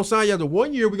 we just going to sign y'all to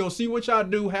 1 year. We're going to see what y'all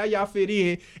do, how y'all fit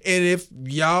in. And if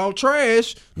y'all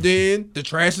trash, then the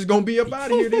trash is going to be up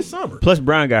out of here this summer. Plus,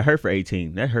 Brian got hurt for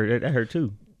 18. That hurt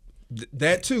too.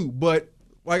 That too. But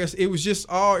like I said, it was just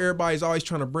everybody's always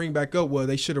trying to bring back up, well,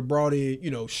 they should have brought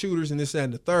in, shooters and this, that,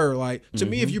 and the third. Like, to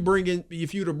me, if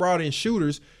you'd have brought in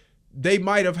shooters, they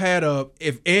might have had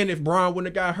if Brian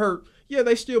wouldn't have got hurt, yeah,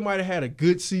 they still might have had a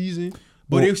good season.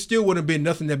 But it still wouldn't have been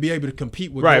nothing to be able to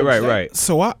compete with. Right.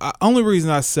 So I only reason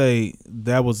I say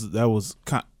that was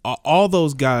all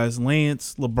those guys,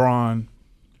 Lance, LeBron,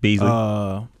 Beasley.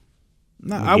 I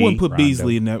wouldn't put Rondo.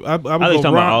 Beasley in there. I would go talking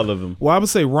about all of them. Well, I would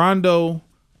say Rondo,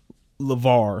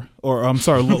 LeVar, or I'm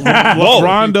sorry,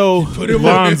 Rondo,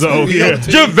 Lonzo,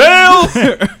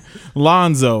 JaVale,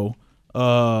 Lonzo,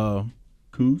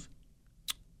 Kuz.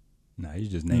 Nah, you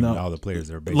just named all the players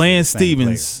that are basically Lance the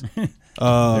same Stevens.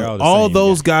 All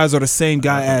those guys are the same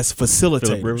guy as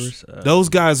facilitators. Rivers, those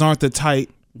guys aren't the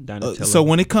type. So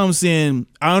when it comes in,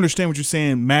 I understand what you're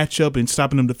saying, matchup and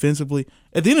stopping them defensively.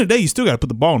 At the end of the day, you still got to put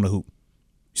the ball in the hoop.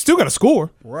 You still got to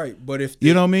score. Right, but if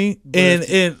you know what I mean,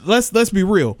 and let's be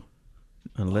real.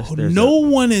 Unless no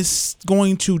one is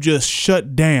going to just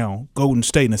shut down Golden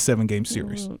State in a 7-game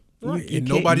series. Right. And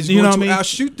nobody's going to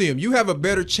outshoot them. You have a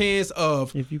better chance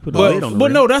of if you put the lid on the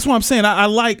rim. No, that's what I'm saying.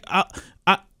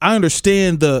 I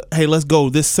understand hey, let's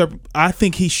go. I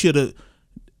think he should have.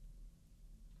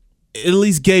 at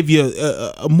least gave you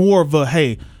a more of a,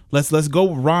 hey, let's go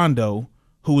with Rondo,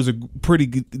 who was a pretty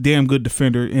damn good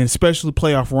defender, and especially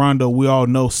playoff Rondo, we all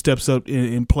know steps up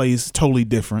and plays totally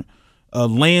different.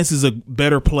 Lance is a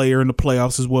better player in the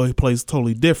playoffs as well. He plays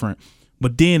totally different.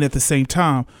 But then at the same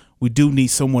time, we do need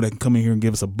someone that can come in here and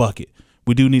give us a bucket.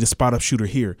 We do need a spot-up shooter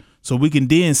here. So we can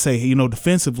then say,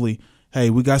 defensively, hey,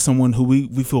 we got someone who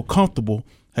we feel comfortable.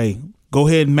 Hey, go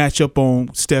ahead and match up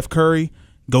on Steph Curry.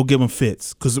 Go give him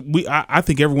fits. Because I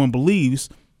think everyone believes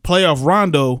playoff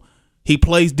Rondo, he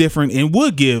plays different and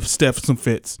would give Steph some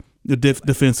fits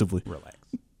defensively. Relax.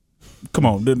 Come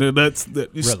on. Relax.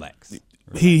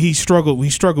 He struggled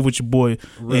with your boy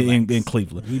in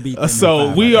Cleveland. We beat them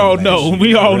so we all know.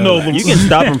 We all know. You can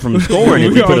stop him from scoring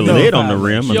if you put a lid on the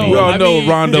rim. We all know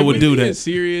Rondo would do that.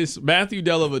 Serious. Matthew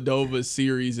Dellavedova's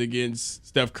series against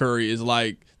Steph Curry is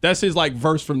like, that's his like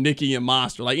verse from Nicki and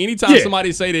Monster. Like anytime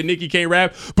somebody say that Nicki can't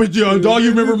rap, but dog,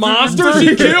 you remember Monster?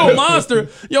 She killed Monster.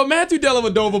 Matthew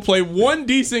Dellavedova played one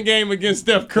decent game against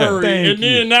Steph Curry,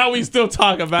 then now we still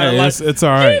talk about it. Like it's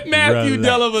all right. Get Matthew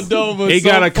Dellavedova. He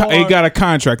got a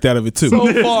contract out of it too.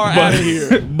 So far out of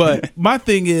here. But my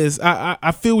thing is,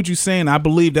 I feel what you're saying. I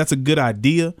believe that's a good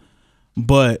idea,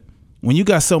 but when you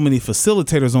got so many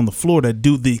facilitators on the floor that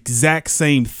do the exact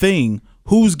same thing,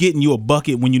 who's getting you a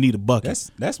bucket when you need a bucket?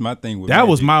 That's my thing with that Magic.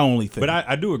 Was my only thing. But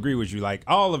I do agree with you. Like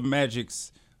all of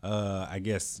Magic's, I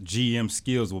guess GM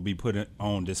skills will be put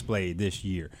on display this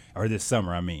year or this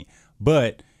summer. I mean,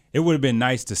 but it would have been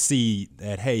nice to see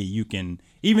that. Hey, you can.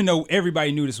 Even though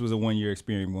everybody knew this was a 1-year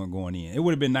experiment going in, it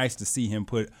would have been nice to see him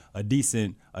put a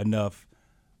decent enough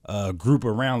group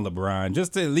around LeBron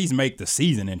just to at least make the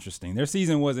season interesting. Their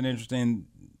season wasn't interesting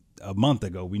a month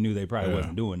ago. We knew they probably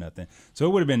wasn't doing nothing. So it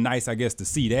would have been nice, I guess, to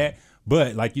see that.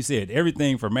 But like you said,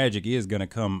 everything for Magic is going to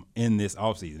come in this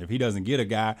offseason. If he doesn't get a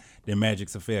guy, then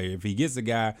Magic's a failure. If he gets a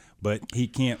guy, but he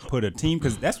can't put a team,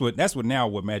 because that's what now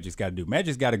Magic's got to do.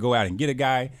 Magic's got to go out and get a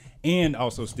guy and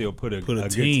also still put a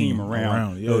good team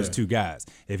around those two guys.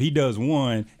 If he does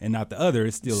one and not the other,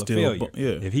 it's still a failure.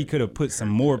 If he could have put some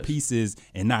more pieces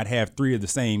and not have three of the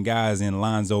same guys in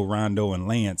Lonzo, Rondo, and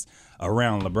Lance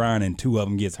around LeBron, and two of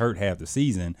them gets hurt half the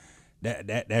season,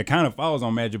 that kind of falls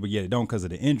on Magic, but yet it don't because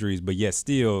of the injuries, but yet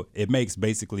still it makes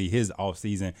basically his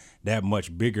offseason that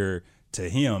much bigger to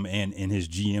him and his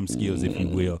GM skills, if you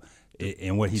will,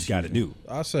 and what he's got to do.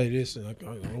 I'll say this,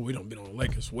 and we don't been on the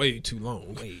Lakers way too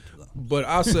long. But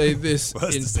I'll say this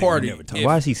in party.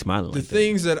 Why is he smiling? The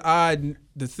things that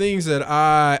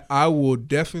I will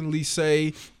definitely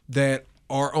say that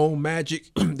are on Magic,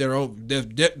 there are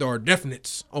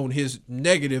definites on his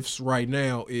negatives right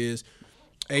now is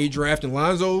drafting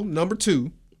Lonzo number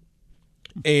 2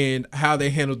 and how they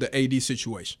handled the AD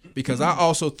situation. Because I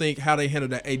also think how they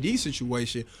handled the AD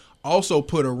situation also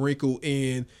put a wrinkle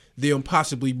in them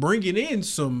possibly bringing in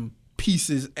some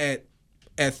pieces at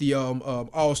the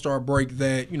All-Star break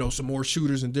that, some more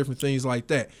shooters and different things like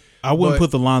that. I wouldn't put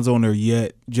the Lonzo on there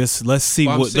yet. Just let's see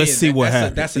what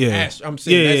happens. That's an I'm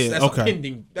saying that's a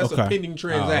pending. That's a pending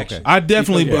transaction. Okay. I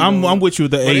definitely. I'm with you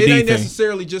with the AD thing. It ain't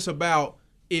necessarily just about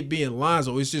it being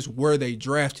Lonzo. It's just where they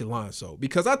drafted Lonzo.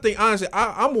 Because I think honestly,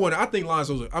 I think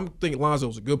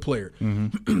Lonzo's a good player,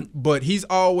 but he's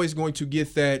always going to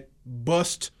get that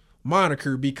bust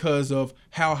moniker because of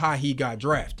how high he got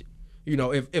drafted.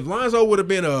 If Lonzo would have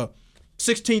been a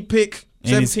 16th pick.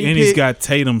 And he's got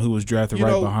Tatum, who was drafted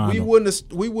behind him.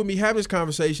 We wouldn't be having this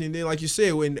conversation. And then, like you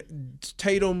said, when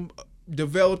Tatum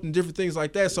developed and different things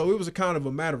like that, so it was a kind of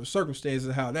a matter of circumstances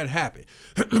of how that happened.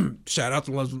 Shout out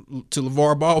to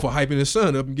LeVar Ball for hyping his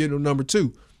son up and getting him number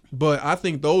 2. But I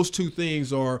think those two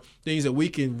things are things that we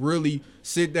can really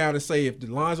sit down and say, if the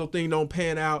Lonzo thing don't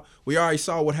pan out, we already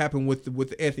saw what happened with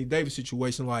the Anthony Davis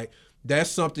situation. Like,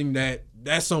 that's something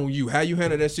that's on you. How you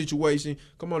handle that situation.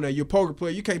 Come on now, you're a poker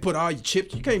player. You can't put all your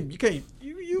chips. You can't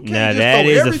now that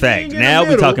is a fact. Now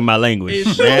we're talking about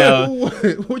language. Now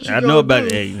what you I know about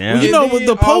it. Now with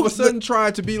the all of a sudden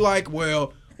tried to be like,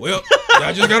 well,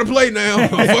 I just gotta play now. I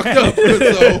fucked up.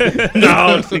 So,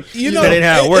 that ain't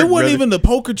how it worked. It wasn't even the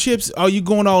poker chips. Are you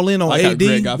going all in on AD?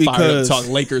 Greg got fired up talk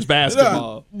Lakers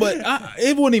basketball. But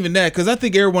it wasn't even that, because I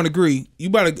think everyone agree. You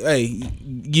better,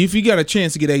 if you got a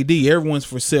chance to get AD, everyone's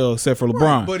for sale except for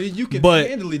LeBron. Right, but you can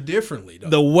handle it differently, though.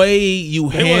 The way you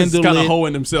handle it, kind of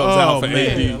hoeing themselves out for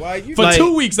AD. For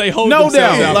 2 weeks, they hold no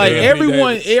themselves doubt. out. Like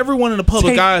everyone in the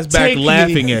public eyes back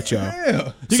laughing at y'all.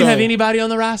 Yeah. You can have anybody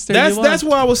on the roster. That's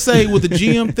why I would say with the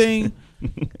GM thing,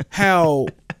 how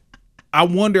I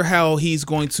wonder how he's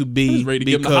going to be. He's ready to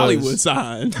give him the Hollywood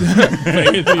sign.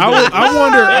 I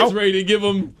wonder. I was ready to give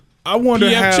him I wonder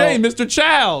PF how Chang's, Mr.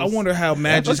 Childs. I wonder how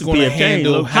Magic's fucking going to PF Chang's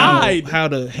handle low how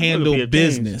to handle PF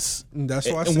business. That's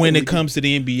why I said when we it comes to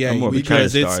the I'm NBA, more of a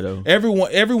because China it's star, though.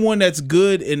 everyone that's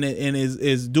good and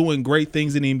is doing great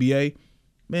things in the NBA,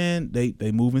 man, they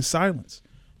move in silence.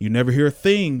 You never hear a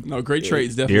thing. No, great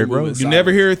trades definitely. Derrick moving Rose. You silence.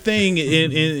 never hear a thing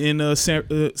in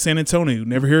San Antonio. You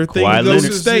never hear a thing Kawhi in Leonard. Golden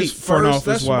This is State his front first. office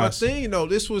That's my wise. thing.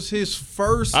 This was his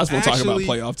first. I was gonna talk about actually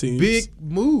playoff teams. Big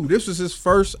move. This was his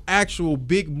first actual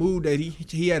big move that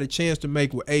he had a chance to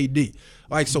make with AD.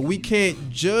 Like, so we can't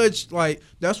judge. Like,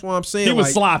 that's why I'm saying He was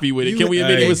like, sloppy with it. you- Can we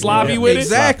admit he was sloppy with it?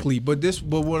 Exactly. But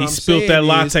what He I'm spilled saying that is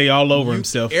latte all over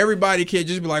himself. Everybody can't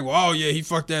just be like, well, oh yeah, he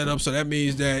fucked that up, so that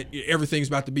means that everything's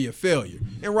about to be a failure.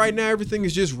 And right now, everything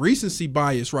is just recency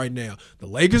bias. Right now, the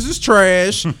Lakers is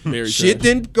trash. Very Shit trash.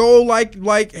 didn't go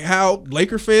like how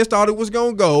Laker fans thought it was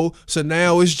gonna go. So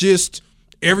now it's just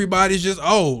everybody's just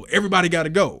everybody got to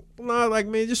go. No, like,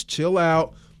 man, just chill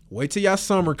out. Wait till y'all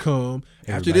summer come.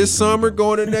 After this summer,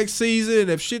 go into next season.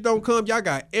 If shit don't come, y'all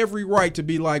got every right to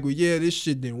be like, well, yeah, this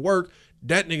shit didn't work.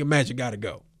 That nigga Magic got to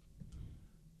go.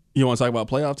 You want to talk about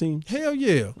playoff teams? Hell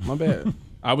yeah. My bad.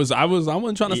 I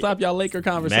wasn't trying to stop y'all Laker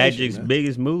conversation. Magic's man.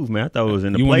 biggest move, man. I thought it was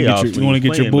in the You want playoffs. to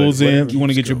get your Bulls in? You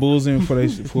want to get your Bulls in before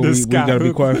we got to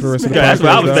be quiet for the rest of the podcast? That's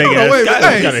what I was thinking. No, wait, Scott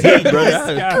wait, got a hey. hit,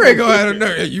 brother. Craig go out of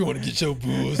there. Hey, you want to get your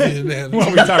Bulls in there? What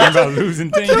are we talking about? Losing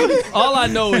teams? All I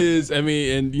know is,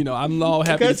 I'm all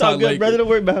happy to That's all talk good, Lakers. brother. Don't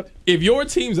worry about it. If your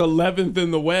team's 11th in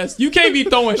the West, you can't be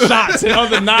throwing shots at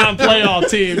other non-playoff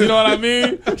teams. You know what I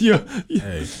mean?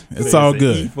 It's all E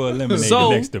good. for eliminated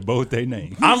So- next to both their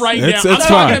names. I'm right It's now. I'm fine.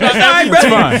 talking about It's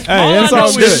fine. Hey, All it's I know all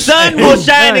is- The good. sun will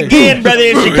shine again, brother,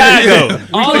 in Chicago.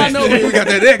 All I know we is got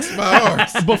that X by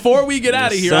ours. before we get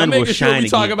out of here, sun I'm will making sure we shine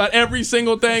talk again. about every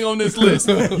single thing on this list.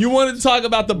 You wanted to talk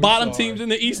about the bottom teams in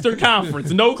the Eastern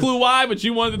Conference. No clue why, but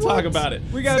you wanted to talk about it.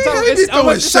 We gotta See talk. how they It's be throwing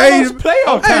almost shade.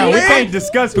 playoff Hey, time. We man. can't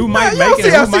discuss who might Y'all make it see,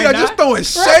 and I who see, might y'all not. just throwing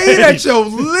shade at your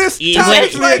list. You Tyler.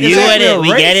 with it. Like, You that- with it. We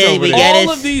get it. We get All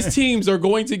it. of these teams are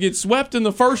going to get swept in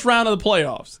the first round of the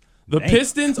playoffs. The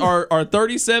Pistons are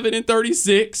 37 and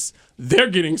 36. They're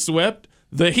getting swept.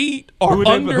 The Heat are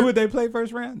Who would they play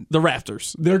first round? the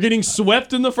Raptors. They're getting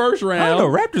swept in the first I round.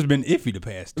 don't know. Raptors been iffy the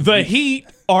past. The Heat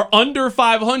are under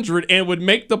 500 and would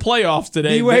make the playoffs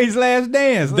today. D-Wade's last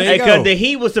dance. They- Hey, Let's because go. the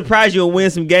Heat will surprise you and win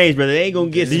some games, brother. They ain't gonna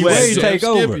get D-Wade swept. take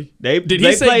over. Did he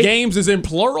they say play, games is in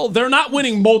plural? They're not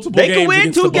winning multiple They games. can win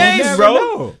against 2 the Bucks. games, Never bro.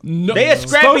 know. No. They a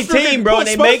scrappy Spoelstra team, bro, and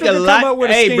they Spoelstra make a can come lot. up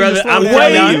with a Hey, scheme brother, to I'm slow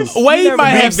telling down. you. Wade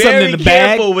might Be have something very in the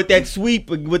bag. careful with that sweep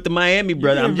with the Miami,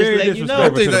 brother. I'm just Very letting you know.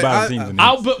 disrespectful to the that- bottom I- teams in the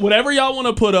I'll East. put whatever y'all want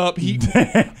to put up. Heat,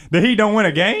 The Heat don't win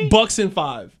a game. Bucks in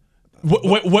 5.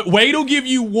 Wade will give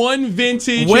you one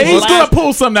vintage. Wade's last- gonna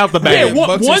pull something out the Yeah, bag. one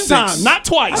Bucks in time, 6. not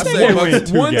twice. I say One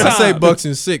Bucks- one games. time. I say Bucks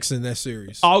in 6 in that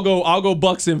series. I'll go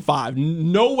Bucks in 5.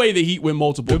 No way the Heat win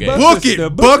multiple games. Bucks- Book the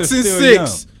it. Bucks Bucks are in still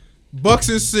 6. Bucks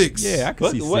in 6. Yeah, I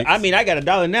can see What- 6. I mean, I got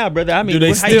 $1 now, brother. I mean, Do they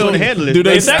how you still? gonna handle this? Do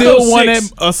they If that still goes want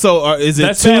 6, him? So is it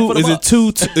that's half two? of the Is it Bucks.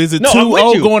 two? Is it No, I'm with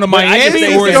 2-0 you. going to But I just Miami,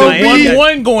 think or is it's gonna it be-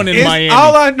 1-1 going in Miami?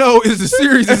 All I know is the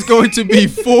series is going to be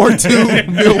 4-2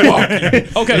 Milwaukee.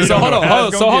 Okay, so hold on.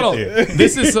 How's it So gonna hold get on.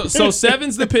 This is so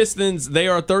 7's the Pistons. They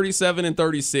are 37 and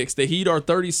 36. The Heat are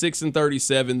 36 and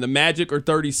 37. The Magic are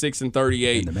 36 and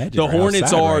 38. And the Magic The are Hornets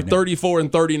outside are right now. 34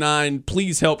 and 39.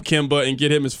 Please help Kemba and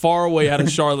get him as far away out of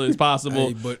Charlotte as possible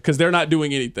Hey, but- because they're not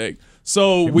doing anything.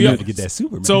 So we have to get that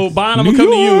Superman. So Bond, I'm gonna come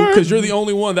to you because you're the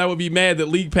only one that would be mad that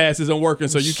League Pass isn't working,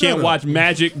 so you can't up. watch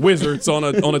Magic Wizards on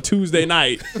a Tuesday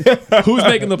night. Who's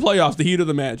making the playoffs? The Heat or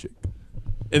the Magic?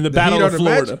 In the, The Battle Heat or of the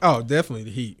Florida. Magic? Oh, definitely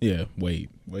the Heat. Yeah, Wade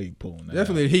pulling that.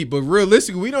 Definitely the Heat. But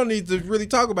realistically, we don't need to really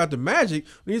talk about the Magic.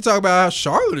 We need to talk about how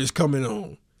Charlotte is coming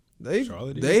on. They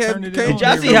Charlotte is have turning it came. on. Did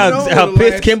y'all they see how coming on how the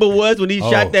pissed last- Kimba was when he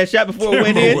shot that shot before it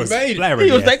went in? was made it. He was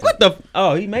flabbergasted. like, "What the?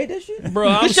 Oh, he made that shit, Bro,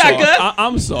 I'm Good shot, sorry. Gus.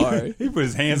 I'm sorry. He put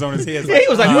his hands on his head. Yeah, he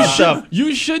was like, "What the?"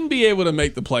 You shouldn't be able to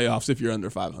make the playoffs if you're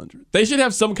under 500. They should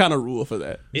have some kind of rule for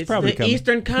that. It's probably the coming.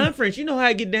 Eastern Conference. You know how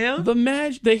I get down,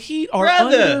 The Heat are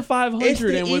brother. under 500 it's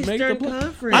the and would make the Eastern playoffs.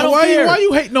 Conference. I don't Why care.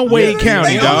 you hating on Wade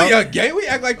County, They only dog? a game. We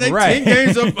act like they Right. 10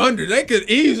 games up under. They could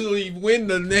easily win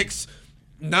the next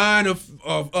 9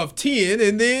 of 10,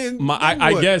 and then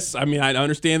I what? guess. I mean, I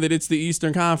understand that it's the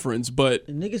Eastern Conference, but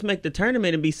Niggas make the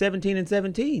tournament and be 17 and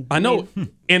 17. I know,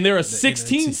 and they're a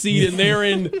 16 seed, and they're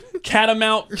in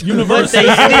Catamount But University.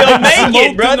 they still make Smoked it,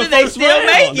 in brother. the They first still round.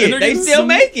 make And it. they're They getting still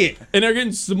make it. And they're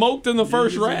getting smoked in the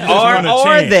first round. Or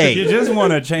are they? You just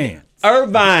want a chance.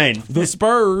 Irvine. The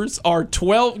Spurs are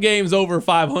 12 games over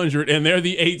 500, and they're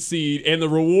the 8th seed. And the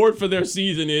reward for their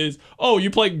season is, oh, you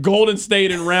play Golden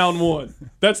State in round 1.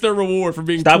 That's their reward for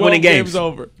being Stop 12 winning games games.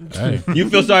 over. You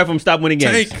feel sorry for them. Stop winning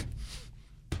games. Tank.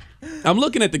 I'm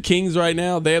looking at the Kings right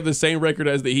now. They have the same record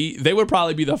as the Heat. They would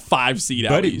probably be the 5 seed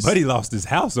out east. Buddy lost his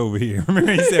house over here.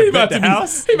 Remember he said, "Bet the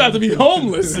house." He about to be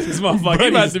homeless. This motherfucker. He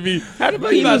about to be. How did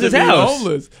he lose his house?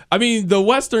 Homeless. I mean, the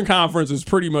Western Conference is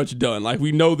pretty much done. Like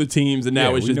we know the teams, and now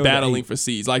Yeah, it's we just know the battling 8. for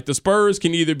seeds. Like the Spurs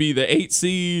can either be the 8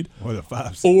 seed Or the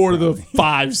 5 seed. or probably. the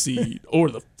 5 seed or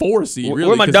the 4 seed. Really,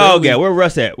 Where my 'cause dog they're at? Where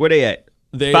Russ at? Where they at?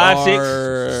 They 5,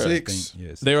 are 6.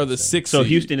 Yes. They are the 6 So seed.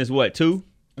 Houston is what, 2?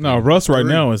 No, Russ right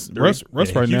now is Russ Yeah,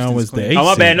 right now Houston's is the clean. 8th. Oh,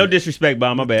 my bad. seed. No disrespect,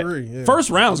 Bob. My bad. 3. Yeah. First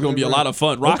round is going to be a lot of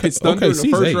fun. Rockets Thunder in the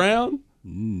OKC's first 8. round.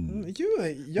 You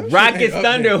ain't, your shit Rockets ain't up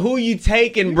Thunder. there. Who you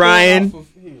taking, Brian?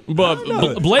 But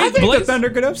I Blaze, think the Thunder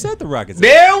could upset the Rockets.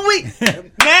 There we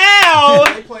now.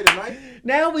 They play tonight.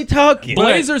 Now we talking.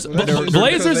 Blazers because they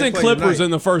and play Clippers tonight.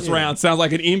 in the first round sounds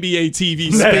like an NBA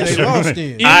TV They special. lost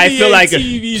in. I feel like a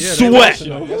TV sweat.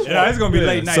 Yeah, it's gonna be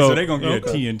late night, so they're gonna get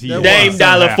a TNT. Dame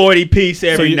dollar 40 piece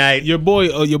every So night. your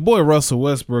boy Russell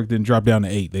Westbrook didn't drop down to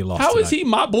 8. They lost. How is tonight. he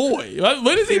my boy?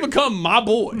 When does he become my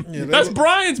boy? That's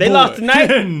Brian's They boy. lost tonight.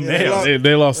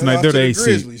 They lost tonight. They're the 8 seed.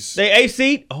 Grizzlies. They 8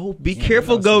 seed. Oh, be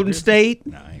careful, Golden State.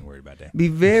 Nah, I ain't worried about that. Be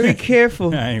very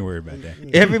careful. I ain't worried about that.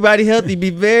 Everybody healthy. Be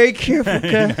very careful. Cuz.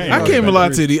 I can't even lie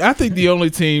to you. I think the only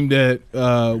team that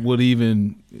would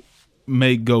even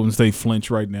make Golden State flinch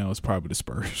right now is probably the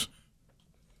Spurs.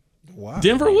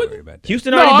 Denver Worried wouldn't. about that.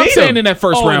 Houston No, already I'm beat saying them. in that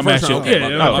first Oh, in round first matchup. round. Okay, Yeah, my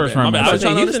that bad, first my round bad. I matchup. was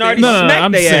trying to Houston understand. already No, smacked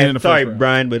I'm their saying in the ass. Sorry, first round.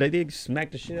 Brian, but they did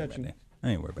smack the shit out you. I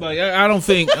ain't worried about Like I don't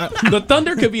think. The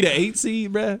Thunder could be the 8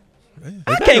 seed, bruh.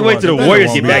 I can't wait till the They Warriors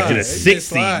won't get back to rise. the They 6 just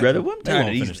seed, slide. brother. I'm They tired won't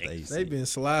of these finish the niggas. 8th. They've been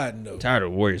sliding though. Tired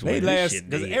of the Warriors. They winning this last shit,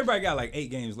 because dude. everybody got like 8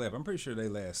 games left. I'm pretty sure they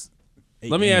last. 8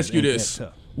 Let me games. ask you Ain't that this: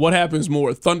 tough. what happens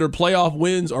more, Thunder playoff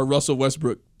wins or Russell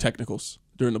Westbrook technicals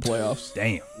during the playoffs?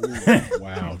 Damn.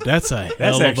 Wow, that's a hell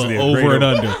That's of actually an a great over and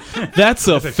under. That's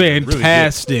a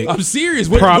fantastic I'm serious.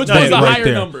 Which prop was bet the right higher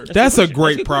there. number? That's a That's a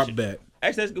great good prop question. bet.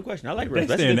 Actually, that's a good question. I like They Russ.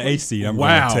 That's stay in a the good 8th question. seed. I'm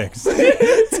Wow. going Tex.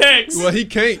 Text. Well, he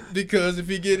can't because if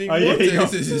he get any more yeah,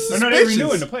 tests, it's no, they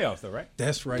renew in suspicious. the playoffs though, right?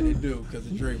 That's right, they do because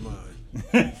of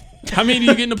Draymond. How many do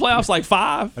you get in the playoffs? Like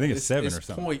 5? I think it's 7 It's or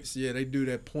something. points. Yeah, they do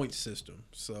that point system.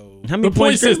 So How many The point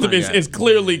points system Draymond is, got? is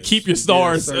clearly keep your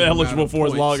stars certain eligible amount of for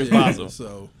as long points, as yeah. possible.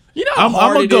 So You know how I'm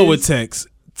hard gonna it go is? with Tex.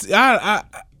 You know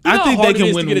I think how they hard it can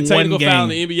is win to get a one technical foul in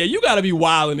game. the NBA. You got to be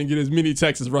wilding and get as many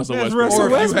texts as Russell That's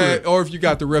Westbrook. Russell or if you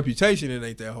got the reputation, it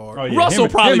ain't that hard. Oh, yeah. Russell him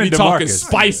probably and be talking DeMarcus.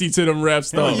 spicy to them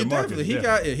refs Him though. and Yeah, DeMarcus,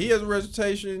 definitely. He has a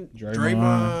reputation.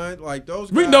 Draymond, like those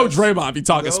guys. We know Draymond be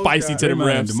talking Those spicy guys. to them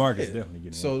Draymond and refs. DeMarcus definitely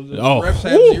getting So the Oh. refs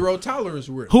have Ooh. zero tolerance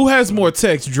with him. Who has more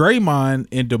text, Draymond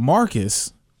and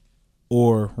DeMarcus,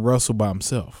 or Russell by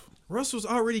himself? Russell's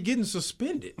already getting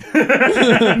suspended.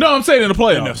 No, I'm saying in the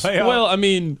playoffs. Well, I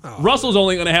mean, Russell's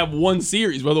only going to have one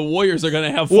series, where the Warriors are going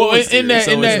to have 4 Well, series. in that,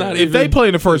 so in it's that, not if even, they play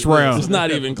in the first round, it's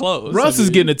not even close. Russ is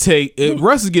getting a take.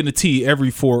 Russ is getting a tee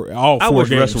every all I 4 wish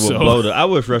games. Russell would so. blow the. I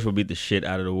wish Russell would beat the shit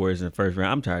out of the Warriors in the first round.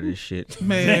 I'm tired of this shit.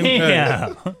 Man,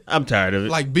 Yeah. I'm tired of it.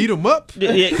 Like beat him up.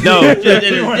 Yeah, no, just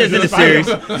in a series.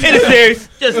 In a series,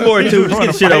 just 4-2. Just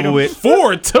get shit over with.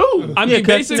 4-2. I mean, cuz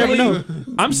basically, never know.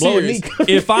 I'm Blowing serious. me.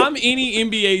 If I'm any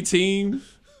NBA team,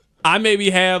 I maybe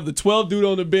have the 12 dude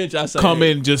on the bench. I say, Come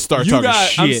hey, in and just start you talking got,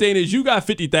 shit. I'm saying is you got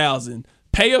 50,000.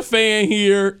 Pay a fan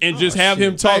here and just have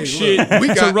him talk Hey, shit look, we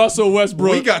to got- Russell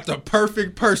Westbrook, We got the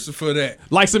perfect person for that.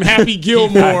 like some Happy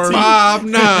Gilmore.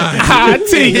 5'9".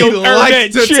 T, He go earn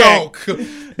likes that to check. talk.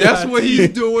 That's what he's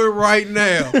doing right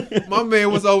now. My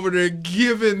man was over there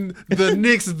giving the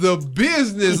Knicks the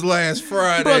business last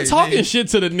Friday. Bro, talking man. shit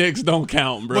to the Knicks don't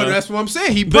count, bro. But that's what I'm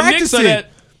saying. He the Knicks are practicing.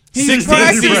 that He's 16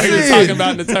 seed you're practicing. talking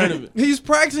about in the tournament. He's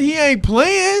practicing. He ain't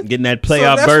playing. Getting that So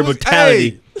playoff that's bird what- brutality.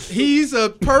 hey, he's the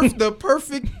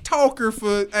perfect talker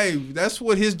for. Hey, that's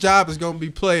what his job is going to be.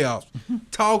 Playoffs.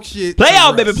 Talk shit. to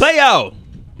Playoff, baby, refs. playoff.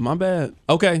 My bad.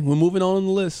 Okay, we're moving on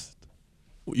the list.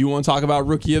 You want to talk about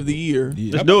Rookie of the Year?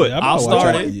 Let's do it. I'll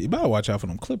start it. You better watch out for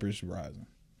them Clippers rising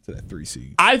to that 3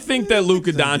 seed. I think that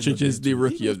Luka Doncic is the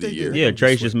Rookie of the Year. Yeah,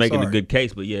 Trey's just making a Sorry. good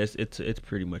case, but yes, it's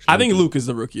pretty much. I think Luka's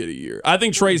the Rookie of the Year. I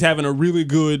think Trey's having a really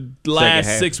good last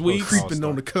half. 6 weeks. Creeping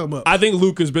on the come up. I think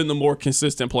Luka's been the more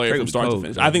consistent player Trey from was start to cold,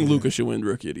 finish. though. I think Luka should win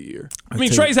Rookie of the Year. I mean,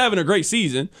 tell you- Trey's having a great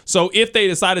season, so if they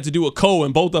decided to do a co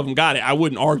and both of them got it, I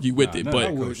wouldn't argue with it.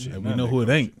 But We know who it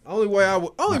ain't. Only way that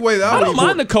I would don't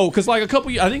mind the co because like a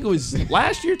couple years, I think it was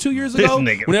last year, 2 years This ago,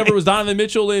 nigga. whenever it was Donovan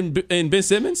Mitchell and Ben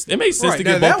Simmons, it made sense to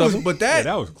now get that both was, of them. but that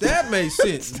that was cool. that made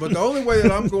sense. But the only way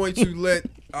that I'm going to let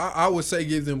I would say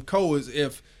give them Cole is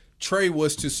if Trey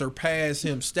was to surpass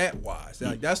him stat wise.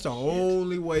 Like that's the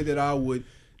only way that I would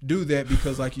do that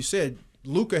because, like you said,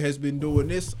 Luka has been doing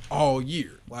this all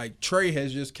year. Like Trey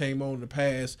has just came on the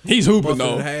past. He's hooping month and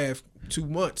though. a half. 2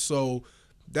 months. So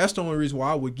that's the only reason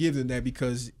why I would give them that,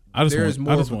 because I just there's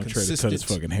more of a want Trey to cut his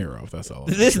consistency. fucking hair off. That's all.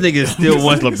 This nigga still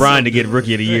wants LeBron to get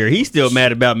Rookie of the Year. He's still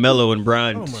mad about Melo and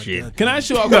Bron Oh my shit. God. Can I ask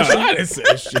you a question? I didn't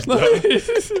say shit.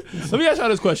 Let me ask y'all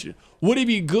this question. Would it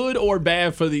be good or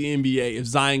bad for the NBA if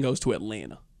Zion goes to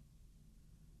Atlanta?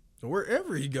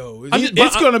 Wherever he goes.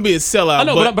 It's going to be a sellout. I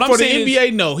know, but I'm for the saying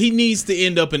NBA, no, he needs to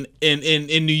end up in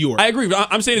New York. I agree. But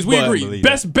I'm saying is we But- agree.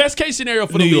 Best case scenario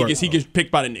for the New league York. is he gets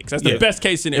picked by the Knicks. That's the Yeah. best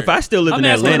case scenario. If I still lived in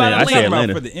I'm asking Atlanta, about I say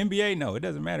Atlanta. For the NBA, no, it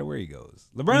doesn't matter where he goes.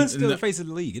 LeBron's still the face of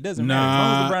the league. It doesn't matter. As Nah.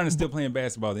 long as LeBron is still playing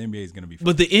basketball, the NBA is going to be fine.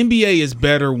 But the NBA is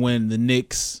better when the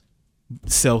Knicks,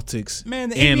 Celtics, Man,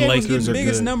 the and NBA was Lakers getting are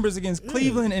biggest good. numbers against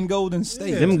Cleveland and Golden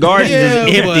State. Them gardens Yeah,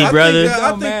 is but empty, brother. I Don't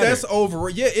think matter. that's over.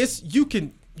 Yeah, it's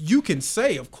you can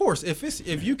say, of course, if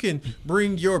you can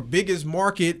bring your biggest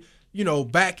market,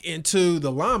 back into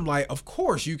the limelight, of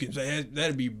course you can say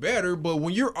that'd be better. But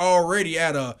when you're already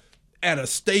at a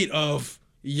state of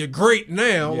you're great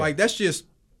now, like that's just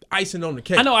icing on the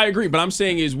cake. I know, I agree, but I'm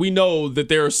saying is we know that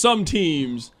there are some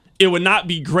teams it would not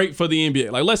be great for the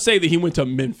NBA. Like, let's say that he went to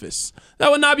Memphis.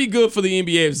 That would not be good for the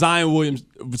NBA if Zion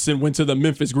Williamson went to the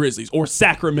Memphis Grizzlies or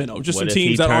Sacramento. Just What some if teams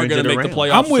he that aren't turns going to it make the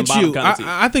around? playoffs. I'm with some bottom you. kind of team.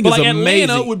 I think but it's like Atlanta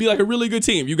amazing. would be like a really good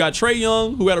team. You got Trae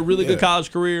Young, who had a really good college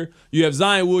career. You have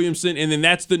Zion Williamson, and then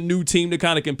that's the new team to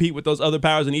kind of compete with those other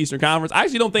powers in the Eastern Conference. I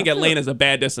actually don't think Atlanta's a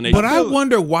bad destination. But I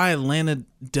wonder why Atlanta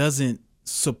doesn't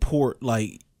support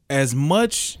as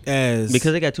much as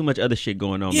Because they got too much other shit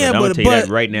going on. yeah, I'm gonna tell you that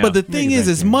right now. But the thing Niggas is, ain't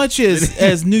as care. much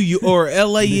as New York or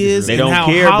LA is, They and don't how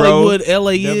care, bro. Hollywood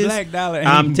LA The is, black dollar ain't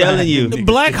I'm telling buying you. niggas.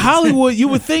 Black Hollywood, you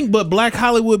would think, but Black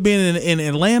Hollywood being in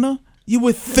Atlanta, you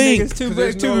would think. Niggas too,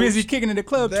 there's too no- busy kicking in the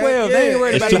club That- 12. They ain't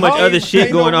worried It's about too the much whole- other shit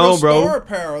Ain't going no real on, bro. Star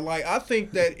power. Like I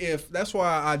think that that's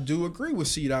why I do agree with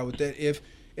C-Dot with that.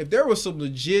 If there was some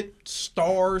legit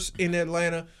stars in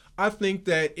Atlanta, I think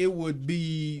that it would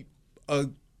be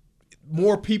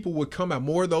more people would come out.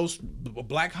 More of those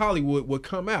Black Hollywood would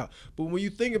come out. But when you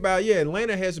think about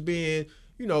Atlanta has been,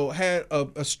 had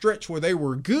a stretch where they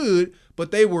were good,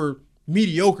 but they were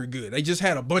mediocre good. They just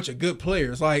had a bunch of good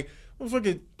players. Like,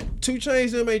 motherfucking 2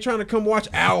 Chainz them ain't trying to come watch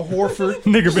Al Horford.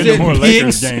 Nigga been to setting more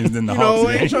Lakers picks. games than the Hawks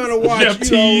Ain't games. trying to watch Jeff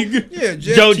Teague. Jeff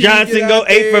Joe Teague Johnson get go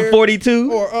out 8 for there,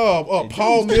 42. or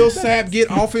Paul Millsap get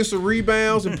offensive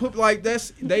rebounds and put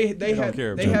they have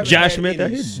care they about haven't Josh had Smith any out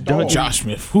here. stars. Josh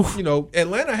Smith, whew.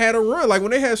 Atlanta had a run. Like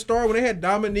when they had when they had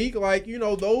Dominique,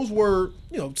 those were,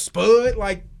 Spud.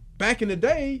 Like back in the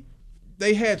day,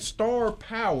 they had star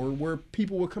power where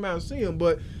people would come out and see them.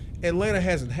 But Atlanta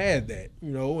hasn't had that,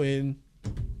 and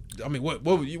I mean,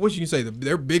 what you can say?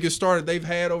 Their biggest star that they've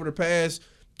had over the past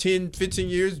 10, 15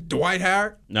 years, Dwight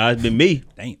Howard. Nah, it's been me.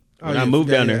 Damn. When I moved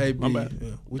down there. AB, My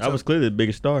bad. which I was clearly the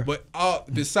biggest star. But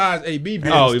besides AB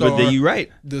being Oh, a star, but then you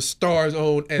right. the stars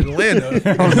on Atlanta.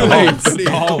 The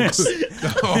Hawks.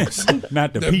 The Hawks.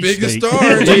 Not the The Peach biggest State. star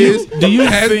has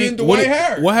been think Dwight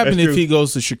Howard. what happened That's if true. he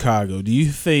goes to Chicago? Do you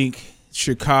think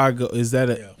Chicago is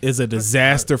a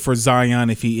disaster for Zion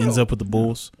if he ends up with the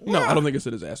Bulls? no, I don't think it's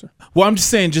a disaster. Well, I'm just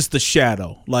saying, just the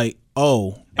shadow. Like,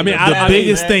 I mean, the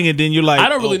biggest thing, and then you're like, I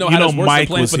don't really know you how that's worse than Mike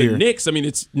playing was for the here. Knicks. I mean,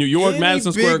 it's New York, Any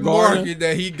Madison big Square Garden. market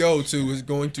that he go to is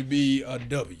going to be a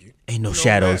W. Ain't no No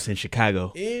shadows matter. in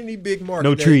Chicago. Any big market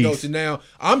No that he go trees. to. Now,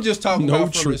 I'm just talking No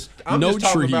about from tree- I'm no just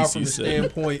talking about trees, from he the said.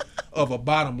 standpoint of a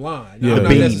bottom line. Yeah. I'm not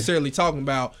Bean. necessarily talking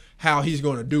about how he's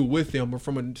going to do with them, but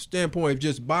from a standpoint of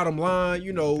just bottom line,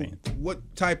 what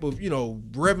type of,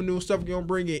 revenue and stuff going to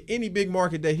bring in any big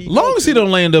market that he Long go as he to,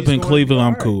 don't land up he's in gonna be Cleveland, I'm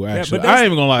all right. cool. Yeah, Actually, but I ain't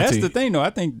even gonna lie to That's you. the thing, though. I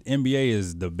think NBA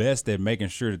is the best at making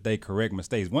sure that they correct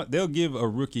mistakes. They'll give a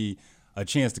rookie a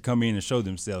chance to come in and show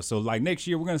themselves. So, like next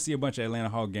year, we're going to see a bunch of Atlanta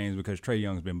Hawk games because Trae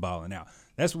Young's been balling out.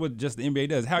 That's what just the NBA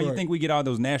does. How you think we get all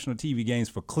those national TV games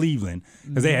for Cleveland?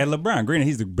 Because they had LeBron. Granted,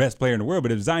 he's the best player in the world,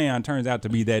 but if Zion turns out to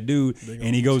be that dude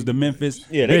and he goes to Memphis,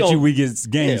 Yeah, they bet you gon- we get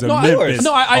games Yeah. of No, Memphis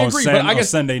I on agree, but I on guess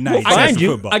Sunday night. We'll find That's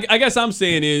you. football. I guess I'm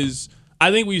saying is I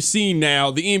think we've seen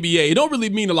now the NBA. It don't really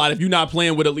mean a lot if you're not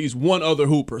playing with at least one other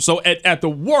hooper. So at the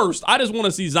worst, I just want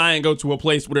to see Zion go to a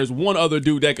place where there's one other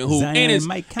dude that can hoop, Zion and it's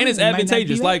might come, and it's he might not be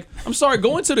advantageous. there. Like I'm sorry,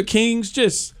 going to the Kings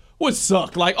just would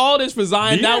suck. Like all this for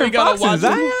Zion. Now we De'Aaron gotta Fox and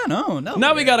watch him. Zion? Oh, no.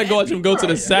 Now we gotta watch him go to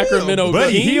the Sacramento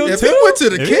Buddy Kings. Hield If too? he went to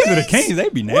the If he went to the Kings, Kings,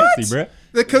 they'd be nasty, bruh.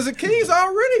 Because the Kings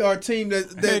already are a team Heck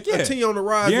that yeah. a team on the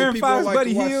rise. De'Aaron that people Fox, like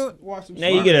Buddy to watch, Hield. watch them Now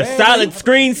you smart. get a solid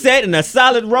screen set and a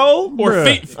solid roll. Or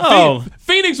Bruh. Oh.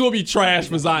 Phoenix will be trash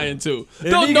for Zion too.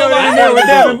 If Don't he go nobody down there with want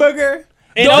Devin Booker,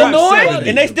 And Don't Illinois, nobody-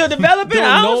 and they still developing.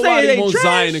 I don't say nobody they wants trash.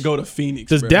 Zion to go to Phoenix.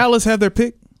 Does bro. Dallas have their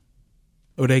pick?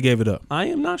 Or they gave it up? I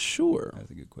am not sure.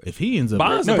 That's a good question. If he ends up,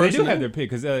 Bonds- No, they person, do have their pick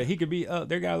because he could be.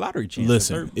 They got a lottery chance.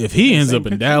 listen, if he ends up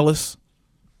in Dallas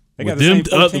they got with them,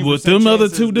 the same 14% with them other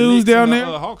chance as two the dudes Knicks down and there,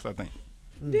 the Hawks, I think.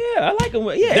 Yeah, I like him.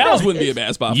 Yeah, Dallas no, wouldn't be a it's-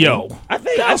 bad spot for yo, him. I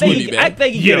think Dallas wouldn't be bad.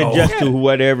 he Get can adjust adjust to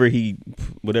whatever he,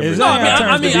 whatever. It's No, not-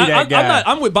 I mean,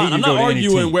 I'm with Bond. He I'm can not go to any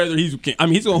arguing team. whether he's going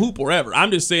to hoop wherever. I'm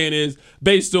just saying is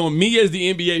based on me as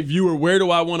the NBA viewer, where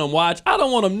do I want him watch? I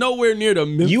don't want him nowhere near the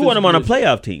Memphis You want him on a Grizzlies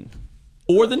playoff team.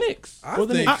 or the Knicks. I Or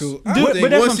the think Knicks. cool. But that's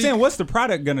what I'm saying. What's the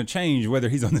product going to change whether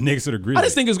he's on the Knicks or the Grizzlies? I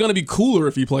just think it's going to be cooler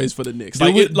if he plays for the Knicks.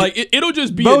 It'll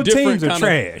just be a both different teams are kind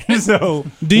trash. So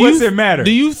Do what's you- it matter?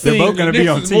 do you they're think both going to be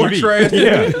on Knicks is more TV? trash?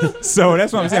 Yeah. So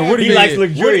that's what I'm saying. What do He you likes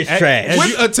luxurious trash.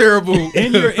 With a terrible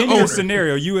in your owner.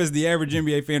 scenario, you as the average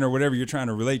NBA fan or whatever you're trying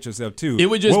to relate yourself to, It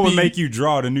would just what would be- make you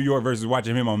draw to New York versus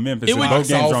watching him on Memphis? It And would- both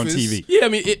games are on Office. TV. Yeah, I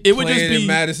mean, it would just playing in be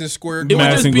Madison Square it would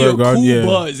Garden. just Madison be a Square cool Garden, yeah.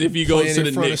 buzz if he goes Playing to in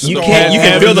the front of Knicks. stars. You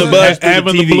can feel the buzz through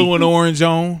having the the TV. blue and orange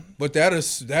on. But that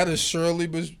is surely,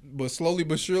 but slowly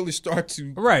but surely start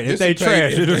to Right, if they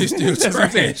trash, dissipate if they still that's what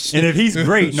I'm saying. trash. And if he's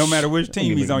great, no matter which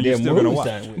team he's on, you're still gonna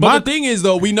watch. But the thing is,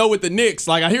 though, we know with the Knicks,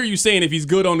 like I hear you saying, if he's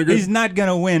good on the He's Grizzlies, not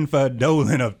gonna win for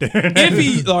Dolan up there.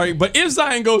 but if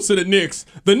Zion goes to the Knicks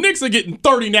are getting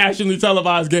 30 nationally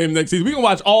televised games next season. We can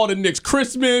watch all the Knicks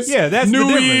Christmas, yeah, that's New the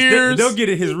difference. Year's. They'll get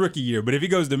it his rookie year, but if he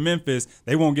goes to Memphis,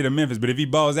 they won't get a Memphis. But if he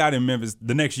balls out in Memphis,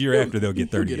 the next year after they'll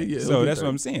get 30. get it, yeah, he'll So get that's 30. what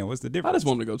I'm saying. What's the I difference? just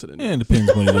want him to go to the Knicks. Yeah, it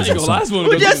depends when he I goes. ain't gonna lie, I just want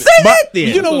him to go to Just the say Knicks. that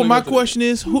then. You know what Who's my gonna go to question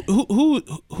is?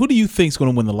 Who do you think's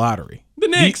going to win the lottery? The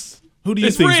Knicks. Who do you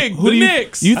It's think? rigged. Who The do you,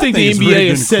 Knicks. You think the it's NBA rigged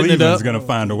is and setting it Cleveland's up? gonna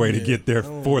find a way to get their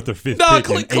fourth or fifth No, pick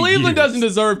in 8 Cleveland years. doesn't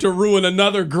deserve to ruin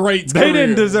another great They career.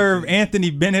 didn't deserve Anthony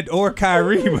Bennett or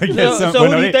Kyrie, but yes, So well, who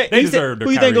no, do you think- they who you think- deserved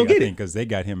who you Kyrie, think gonna I get think, it? because they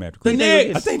got him after The Cleveland.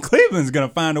 Knicks. I think Cleveland's gonna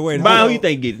find a way to. Brian, who you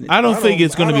think getting it? I don't think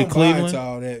it's going to be I don't buy Cleveland. into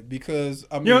all that because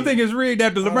I mean, You don't think it's rigged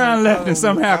after LeBron left and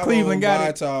somehow Cleveland got it? I don't buy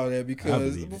into all that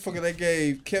because believe it. motherfucker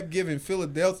they kept giving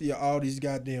Philadelphia all these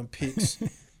goddamn picks,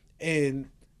 and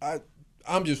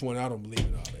I'm just one. I don't believe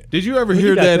in all that. Did you ever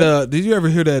hear that? Did you ever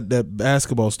hear that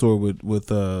basketball story with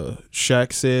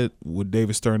Shaq said when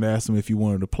David Stern asked him if he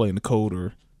wanted to play in the cold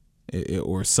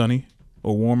or sunny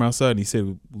or warm outside, and he said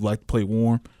we'd like to play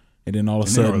warm, and then all of a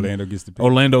And then sudden Orlando gets the pick.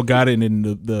 Orlando got it, and then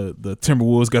the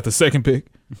Timberwolves got the second pick.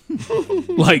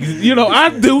 Like, I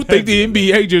do think the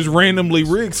NBA just randomly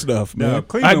rigged stuff, man. No, I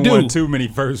Cleveland do. won too many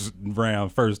first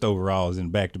overalls in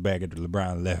back-to-back after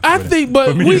LeBron left. I But- think,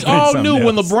 but me, we it's been all something knew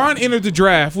when else. LeBron entered the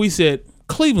draft, we said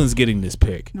Cleveland's getting this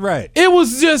pick. Right. It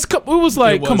was just, it was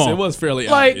like, come on. It was fairly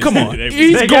Like, obvious. come on. They-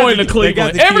 He's they got going the- to they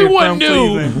got Cleveland. the kid Everyone from knew,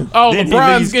 Cleveland. oh, Then he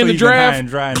LeBron's leaves getting the Cleveland high draft. and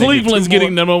dry, and they get Cleveland's two getting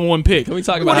more. the number one pick. Can we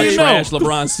talk What about how do you trash know?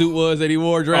 LeBron's suit was that he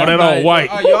wore draft Oh, that night? all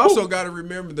white. You also got to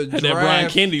remember the Had that Brian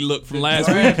draft. Kennedy look from the last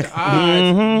draft week.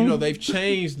 odds, they've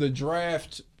changed the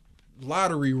draft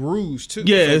lottery rules too.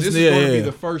 Yeah, so it's- this is yeah, going to be yeah.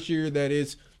 the first year that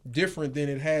it's different than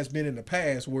it has been in the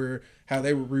past, where how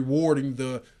they were rewarding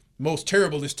the most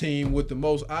terriblest team with the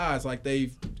most odds. Like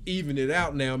they've evened it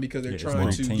out now because they're it's trying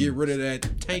more to teams. get rid of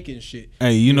that tanking shit.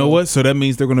 Hey, you know what? So that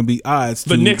means they're going to be odds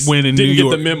The to Knicks win in New didn't get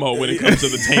York. the memo when it comes to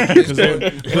the tanking. 'cause they-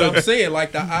 But I'm saying,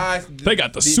 like the odds, They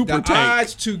got the super the tank.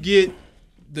 odds to get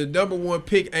the number one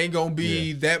pick ain't gonna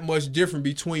be that much different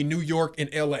between New York and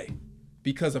LA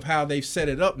because of how they've set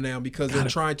it up now. Because they're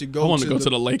trying to go. I wanna go to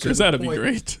the Lakers. That'd be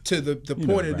great. To the point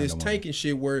know of this Brandon won't. tanking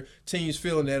shit, where teams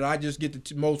feeling that I just get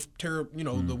the most terrible,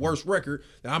 the worst record,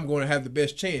 that I'm going to have the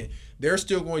best chance. They're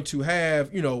still going to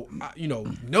have,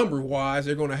 number wise,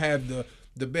 they're going to have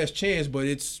the best chance, but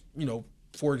it's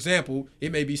for example, it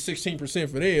may be 16%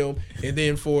 for them, and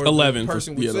then for 11 the for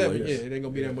person the with other 7, Lakers. it ain't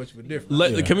gonna be that much of a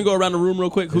difference. Can we go around the room real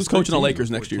quick? Who's coaching the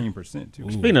Lakers next year? 14% too.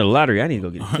 Speaking of the lottery, I need to go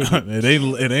get a ticket.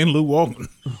 it ain't Lou Walton.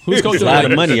 Who's There's coaching a the lot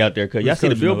of Lakers? money out there. Cause y'all see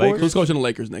the coaching the billboard. Who's coaching the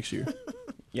Lakers next year?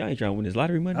 Y'all ain't trying to win this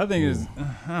lottery money. I think it's.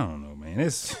 I don't know, man.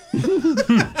 It's.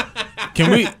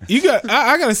 Can we?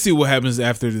 I got to see what happens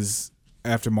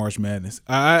after March Madness.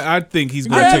 I think he's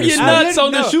going to Grab take a your swing. nuts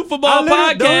on the Shoot Football The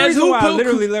podcast. reason why I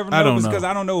literally never I know don't is know. because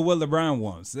I don't know what LeBron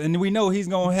wants, and we know he's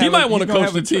gonna have. He might wanna he's gonna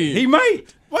coach have the team. He might.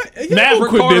 What? Maverick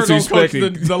quit Carter gonna coach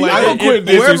disrespecting. the I'm Lakers. gonna quit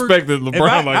Whoever- disrespecting If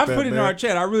LeBron like I that. put it in man. our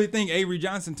chat. I really think Avery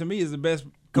Johnson to me is the best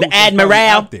coach that's Admiral. probably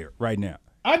out there right now.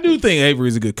 I do think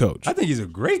Avery's a good coach. I think he's a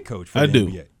great coach for I the do.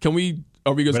 NBA.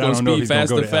 Are we just But I going to don't know if speed he's gonna past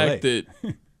go the to fact LA.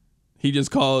 that he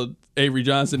just called Avery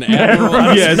Johnson, the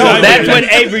Admiral. Yes, no, that's what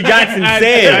Avery Johnson says. I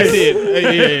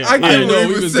did. I didn't know what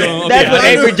we he was saying. going. That's what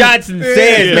Avery Johnson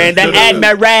says, man. The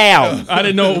Admiral. I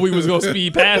didn't know if we was gonna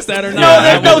speed past that or not. No,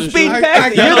 there's no I speed wasn't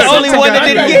past it. I You're the only one that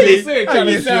didn't get it.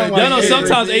 sure. Y'all know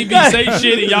sometimes AB say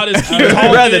shit and y'all just keep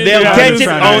talking. Brother, they'll catch it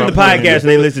on the podcast and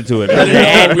they listen to it. The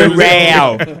Admiral.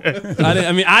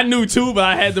 I knew too, but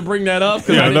I had to bring that up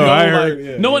because I didn't no, know. I Like,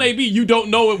 heard, knowing AB, you don't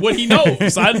know what he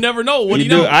knows. So I never know what he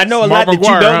knows. I know a lot that you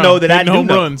don't know that I do home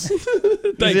know. runs. You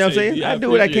see what I'm saying? Yeah, I do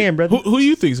what I appreciate can, it. brother. Who do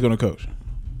you think is going to coach?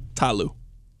 Ty Lue.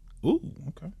 Ooh,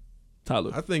 okay. Ty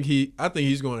Lue. I think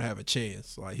he's going to have a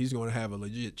chance. Like he's going to have a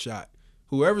legit shot.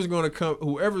 Whoever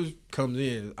comes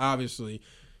in, obviously,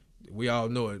 we all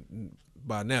know it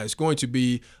by now. It's going to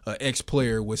be an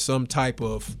ex-player with some type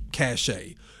of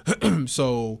cachet.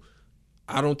 So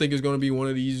I don't think it's going to be one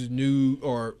of these new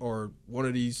or one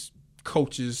of these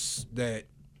coaches that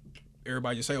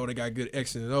everybody just say, oh, they got good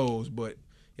X's and O's, but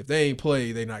if they ain't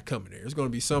play, they not coming there. It's going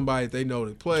to be somebody that they know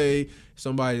to play,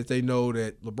 somebody that they know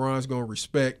that LeBron's going to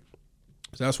respect.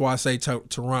 So that's why I say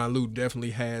Tyronn Lue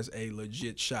definitely has a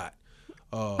legit shot.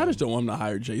 I just don't want him to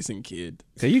hire Jason Kidd.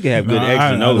 So you can have good No, X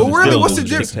and I- O's. But and really, still what's the lose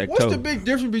difference? tic-tac-toe. What's the big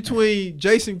difference between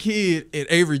Jason Kidd and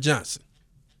Avery Johnson?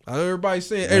 I know everybody's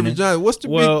saying Avery Johnson. What's the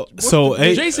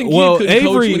big? Jason Kidd could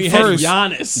coach when he first,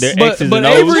 had Giannis. They're but X's but and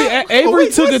O's. Avery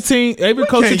took a team. Avery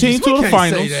coached a team to the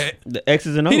finals. The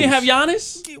X's and O's. He didn't have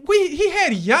Giannis? He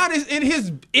had Giannis in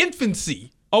his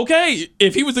infancy. Okay,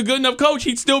 if he was a good enough coach,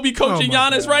 he'd still be coaching Oh,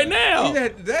 my Giannis right now.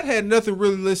 That had nothing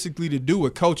realistically to do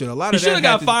with coaching. A lot He of shoulda that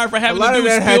got had fired for having a lot to of do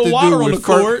that had spill to water do on with the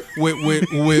court.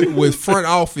 with front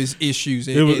office issues.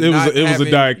 And, It was- and it was- not it was a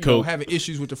having, Diet Coke. having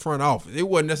issues with the front office. It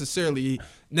wasn't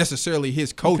necessarily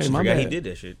his coaching. my I forgot he bad. did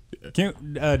that shit.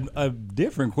 A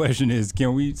different question is,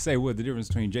 can we say what the difference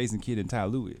between Jason Kidd and Ty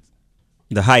Lue is?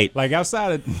 The height. Like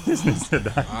outside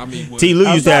of I mean, T. Lue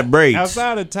used to have braids.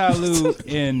 outside of Ty Lue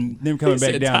and them coming He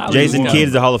back said down. Ty Lue. Jason What- Kidd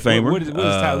is a Hall of Famer. What is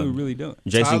Ty Lue really doing?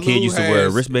 Jason Ty Kidd Lue used to wear a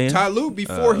has- wristband. Ty Lue,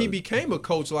 before he became a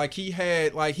coach, he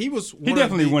was. He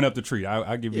definitely went up the tree.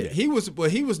 I'll give you that. He was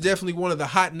definitely one of the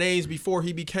hot names before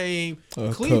he became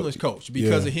Cleveland's coach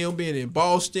because of him being in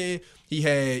Boston. He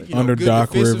had Under good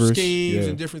Doc defensive Rivers, schemes yeah.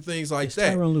 and different things like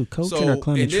that. Tyronn Lue coaching or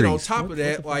climbing and then on trees? top of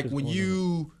that, like when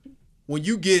you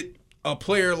get a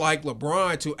player like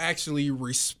LeBron to actually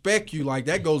respect you, like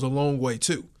that goes a long way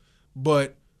too.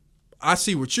 But I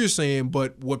see what you're saying,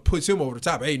 but what puts him over the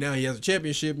top, hey, now he has a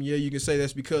championship, and yeah, you can say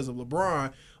that's because of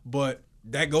LeBron, but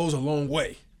that goes a long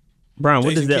way. Brian,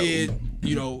 what does Jason that?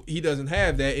 Kidd, he doesn't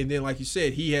have that. And then, like you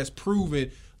said, he has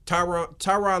proven,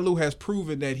 Tyronn Lue has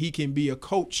proven that he can be a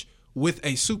coach with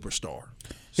a superstar.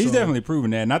 He's So- definitely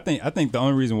proven that, and I think the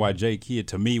only reason why Jay Kidd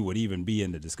to me would even be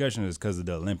in the discussion is because of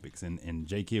the Olympics, and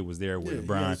Jay Kidd was there with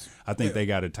LeBron. yes. I think they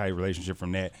got a tight relationship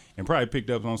from that, and probably picked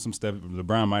up on some stuff.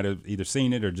 LeBron might have either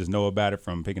seen it or just know about it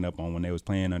from picking up on when they was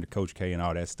playing under Coach K and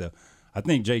all that stuff. I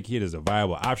think Jay Kidd is a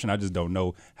viable option. I just don't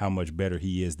know how much better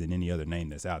he is than any other name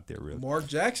that's out there, really. Mark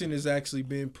Jackson has actually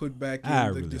been put back in I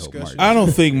the really hope discussion. Mark I don't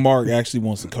think Mark actually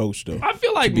wants to coach though. I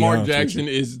feel like be Mark honest with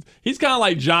Jackson he's kind of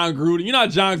like John Gruden. You know how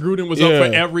John Gruden was up Yeah.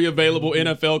 for every available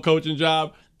NFL coaching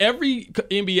job? Every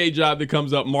NBA job that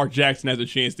comes up, Mark Jackson has a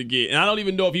chance to get. And I don't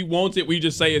even know if he wants it. We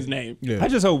just say his name. Yeah. I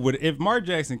just hope if Mark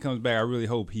Jackson comes back, I really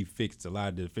hope he fixed a lot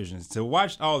of the deficiencies. To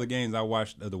watch all the games I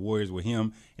watched of the Warriors with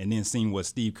him and then seeing what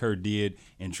Steve Kerr did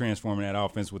in transforming that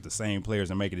offense with the same players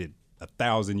and making it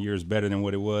 1,000 years better than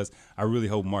what it was, I really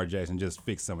hope Mark Jackson just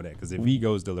fixed some of that. Because if he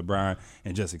goes to LeBron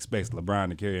and just expects LeBron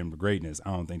to carry him to greatness,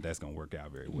 I don't think that's going to work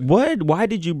out very well. What? Why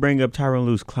did you bring up Tyronn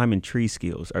Lue's climbing tree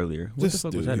skills earlier? What This the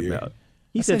fuck was dude that here. about?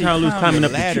 He said Tyronn Lue's climbed climbing the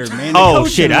up the ladder, tree. man. The Oh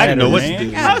coaching shit! I didn't know what ladder, to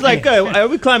do. man. I was like, are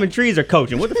we climbing trees or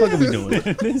coaching? What the fuck are we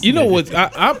doing? You know what?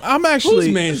 I'm Whose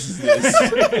actually. man's is this?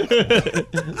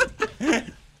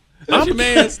 That's your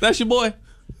man's. That's your boy.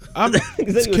 I'm, he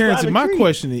was Carrington, climbing my trees.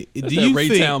 question is: That's Do that you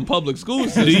Raytown think? Public School Do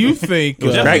system. you think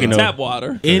cracking Definitely though. tap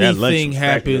water. that lunch anything was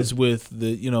happens with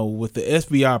the with the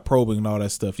FBI probing and all that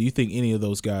stuff? Do you think any of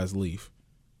those guys leave?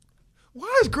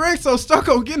 Why is Greg so stuck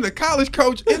on getting a college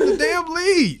coach in the damn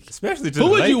league? Especially to Who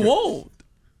the would you Lakers. want?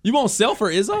 You want Self or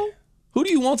Izzo? Who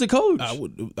do you want to coach?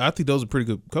 I think those are pretty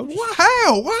good coaches. Why?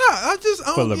 How? Why? I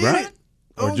For don't LeBron? get it.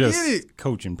 I Or don't just get it.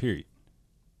 coaching, period?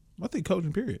 I think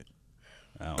coaching. Period.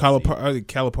 I don't see it.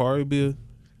 Calipari would be.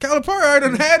 Calipari already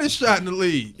done had his shot in the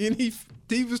league, and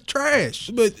he was trash.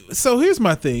 But so here's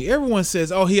my thing. Everyone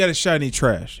says, "Oh, he had a shot and he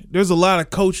trash." There's a lot of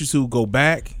coaches who go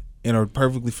back and are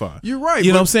perfectly fine. You're right,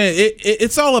 You know but- what I'm saying?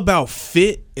 It's all about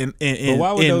fit and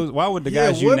But why would the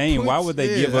Yeah, guys you what name? Why puts- would they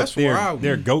yeah, give up that's where I-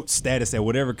 their GOAT status at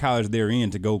whatever college they're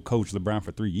in to go coach LeBron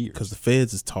for 3 years? because the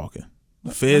feds is talking.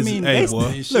 Feds, I mean, hey, they-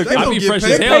 boy. Look, They I'd don't be get fresh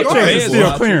paid as hell. regardless. paycheck is Feds still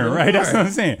watching. clearing, right? That's what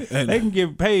I'm saying. And- They can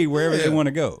get paid wherever they want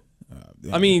to go.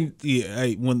 I mean, Yeah,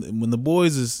 hey, when the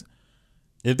boys is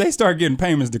If they start getting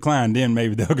payments decline, then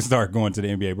maybe they'll start going to the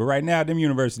NBA. But right now, them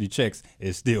university checks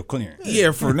is still clearing.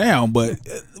 yeah for now, but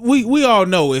we all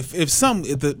know if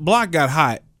the block got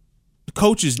hot,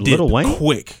 coaches dip Lil Wayne?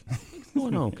 quick. What's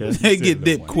going on, cuz? They get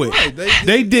dipped quick. Right,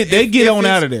 They get on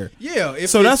out of there. Yeah.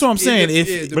 So that's what I'm saying. But if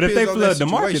they depends on flood that the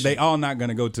market, situation. they all not going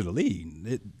to go to the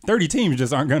league. 30 teams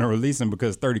just aren't going to release them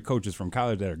because 30 coaches from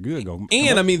college that are good go.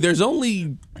 and I mean, there's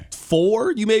only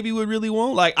 4 you maybe would really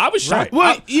want. Like, I was shocked.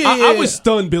 Well, I was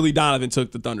stunned Billy Donovan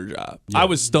took the Thunder job. I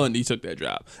was stunned he took that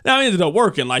job. Now, it ended up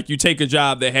working. Like, you take a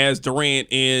job that has Durant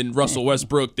and Russell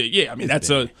Westbrook. That, yeah, I mean, it's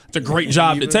a great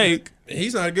job to take.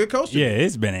 He's not a good coach. Yeah,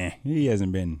 it's been. He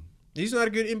hasn't been. He's not a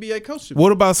good NBA coach.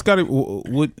 What about Scotty?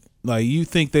 What like you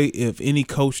think if any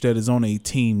coach that is on a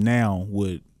team now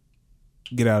would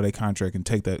get out of their contract and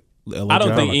take that LA I don't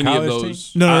job? think any of college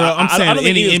those. No, I'm I saying don't think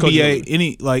any of those NBA, coaches-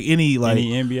 any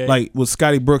NBA? like would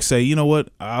Scotty Brooks say, you know what,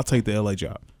 I'll take the LA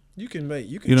job. You can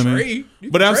You know what I trade. mean?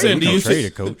 You But can I'm trade. saying, do don't you trade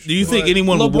think, a coach, do you think but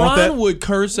anyone would want LeBron that? would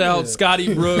curse out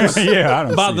Scotty Brooks Yeah, I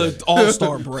don't by see the that.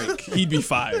 All-Star break. He'd be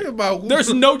fired. About-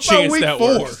 There's no about chance week that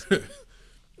 4. works.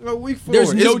 About week 4.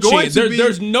 There's no It's going chance. to be-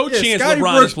 There's no chance Scotty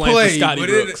LeBron Brooks is playing for played, Scotty but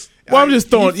Brooks. Well, I'm just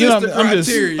throwing, he you know, fits the I'm just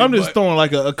criteria, throwing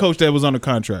like a coach that was under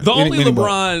contract. The only Anybody.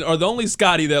 LeBron or the only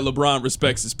Scotty that LeBron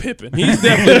respects is Pippen. He's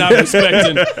definitely not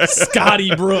respecting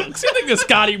Scotty Brooks. You think that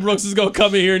Scotty Brooks is gonna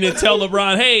come in here and then tell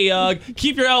LeBron, "Hey,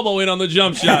 keep your elbow in on the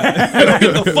jump shot.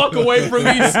 Get the fuck away from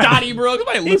me, Scotty Brooks."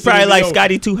 He probably like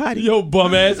Scotty too hotty. Yo,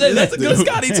 bum ass. Hey, that's a good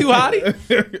Scotty too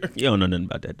hottie. You don't know nothing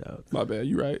about that, dog. My bad.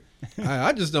 You right.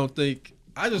 I just don't think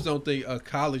a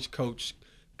college coach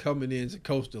coming in to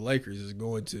coach the Lakers is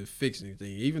going to fix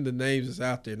anything. Even the names that's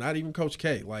out there, not even Coach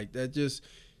K. Like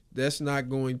that's not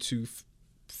going to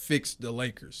fix the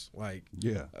Lakers. Like,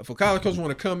 Yeah. if a college coach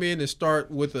want to come in and start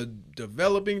with a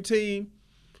developing team,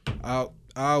 I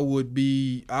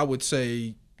would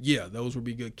say, yeah, those would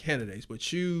be good candidates.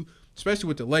 But you, especially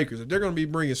with the Lakers, if they're going to be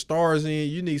bringing stars in,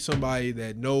 you need somebody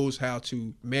that knows how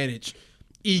to manage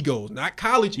egos, not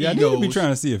college Yeah, I egos. need to be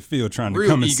trying to see if Phil trying to Real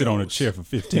come and sit on a egos. chair for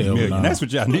 $15 Hell million. no. That's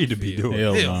what y'all need to be doing.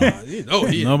 Hell Hell no. nah, you know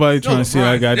he- Nobody trying to see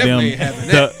LeBron that definitely ain't goddamn.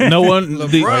 having that. No one.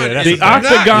 LeBron The is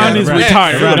octagon not is having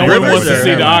retired. that. No one wants to see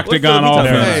the What's octagon Philip off.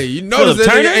 Rivers? Hey, you notice Philip that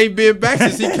Turner? nigga ain't been back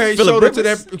since he came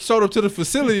Philip showed up to the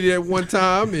facility that one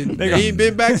time, and They gonna- he ain't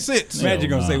been back since. Magic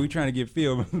gonna say we trying to get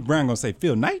Phil. Brian gonna say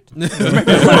Phil Knight.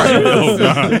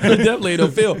 Definitely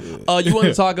don't feel. You want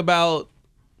to talk about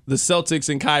the Celtics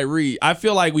and Kyrie? I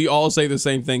feel like we all say the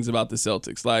same things about the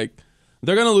Celtics. Like,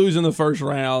 they're gonna lose in the first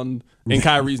round, and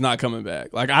Kyrie's not coming back.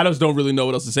 Like, I just don't really know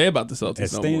what else to say about the Celtics.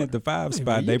 And No staying more. at the 5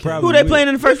 spot, they probably Who they will. playing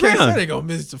in the first Can't say round? they gonna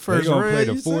miss the They first gonna round. play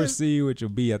the you 4 said? seed, which will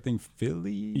be I think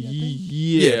Philly.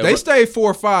 Yeah, they stayed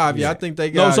 4-5. Yeah, I think they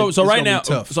got. No, so it's right gonna be now,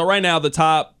 tough. so right now the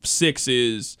top 6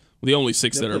 is the only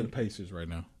 6 that are Pacers right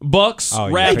now. Bucks, Oh,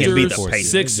 yeah, they can beat the Raptors,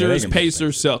 Pacers. Sixers, Yeah, they can beat the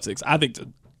Pacers, Celtics. I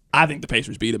think the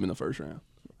Pacers beat them in the first round.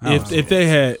 If they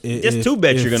had, Just 2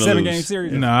 bets you're gonna 7-game lose.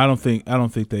 series. No, I don't think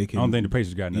they can. I don't think the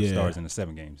Pacers got enough Yeah. stars in a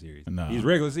 7-game series. No. These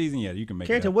regular season, yeah, you can make.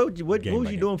 Carrington, it what up was game you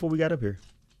by game. doing before we got up here?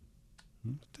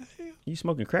 You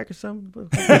smoking crack or something?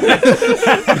 First,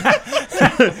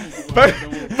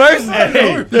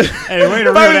 Hey, way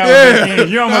to reel that one back in.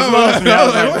 You almost lost me. I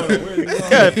was like,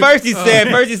 where's he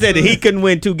first he said that he couldn't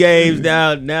win 2 games.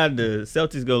 Now the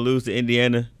Celtics gonna lose to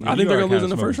Indiana. I think they're gonna lose in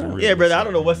the first round. Yeah, brother. I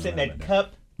don't know what's in that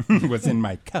cup. What's in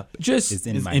my cup? Just It's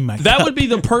in my in my that cup. would be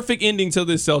the perfect ending to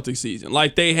this Celtics season.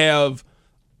 Like, they have,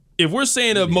 if we're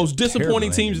saying the most disappointing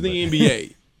terrible teams in the ending,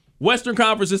 NBA, Western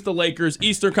Conference is the Lakers,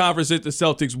 Eastern Conference is the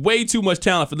Celtics. Way too much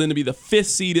talent for them to be the 5th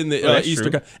seed in the that's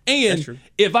Eastern true. Conference. And That's true.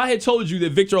 if I had told you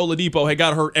that Victor Oladipo had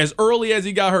got hurt as early as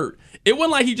he got hurt, it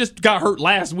wasn't like he just got hurt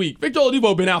last week. Victor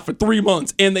Oladipo been out for 3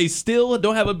 months, and they still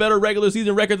don't have a better regular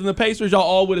season record than the Pacers. Y'all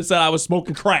all would have said I was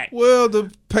smoking crack. well,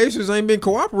 the Pacers ain't been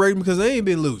cooperating because they ain't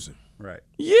been losing. Right.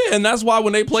 Yeah, and that's why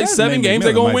when they play Chad 7 games,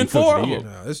 they're McMillan going to win might be 4 coach of of the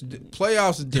them. year. No,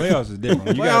 playoffs is different. Playoffs is different.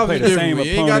 You Playoffs gotta play is the same different.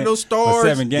 You ain't opponent got no stars. for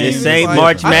 7 games. This ain't Like,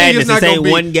 March I think Madness. it's not This ain't gonna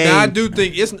be- one game. Now, I do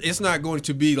think it's not going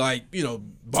to be like,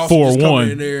 Boston just 4-1. coming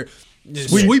in there just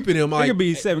sweeping them. It Like, could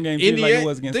be 7 games like Indiana, it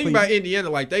was against think Cleveland. about Indiana,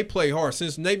 like they play hard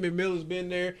since Nate McMillan's been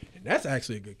there, and that's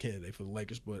actually a good candidate for the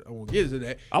Lakers. But I won't get into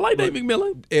that. I like But Nate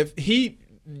McMillan. If they're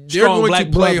Strong going black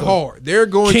to play brother. hard. They're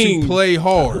going King. to play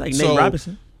hard. Like Nate so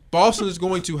Robinson. Boston is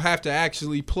going to have to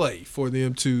actually play for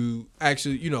them to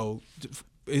actually,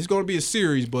 it's going to be a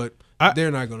series, but they're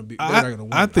not going to be. They're not going to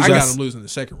win. I I think got that's- them losing the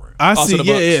second round. I Also see, the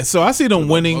yeah, Bucks. yeah. So I see them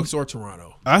winning. Bucks or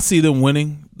Toronto. I see them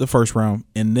winning the first round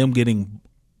and them getting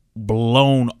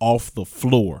blown off the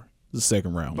floor the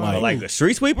second round. Like a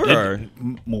street sweeper or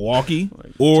Milwaukee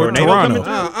or Tornado Toronto.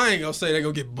 coming I ain't gonna say they're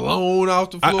gonna get blown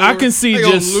off the floor. I can see they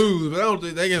just gonna lose, but I don't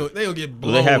think they gonna get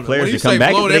blown. they have players when you to come say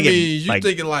back blown, if that they get, means you like,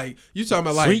 thinking like you talking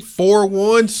about like sweep?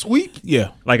 4-1 sweep.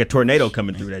 Yeah, like a tornado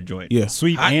coming through that joint. yeah.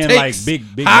 Sweep Hot and takes. like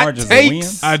big Hot margins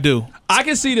takes. of win. I do. I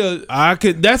can see the.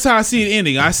 That's how I see it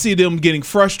ending. I see them getting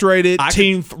frustrated.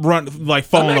 Team falling actually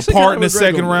apart kind in of the agree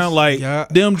second with round. this. Like Yeah.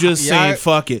 them just Yeah. saying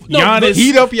fuck it. No, Giannis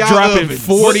heat up y'all dropping ovens.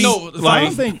 40. No, like, I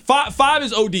think five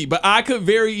is OD, but I could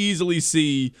very easily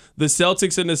see the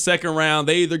Celtics in the second round.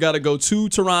 They either got to go to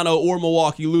Toronto or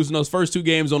Milwaukee, losing those first 2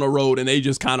 games on the road, and they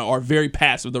just kind of are very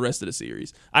passive the rest of the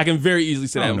series. I can very easily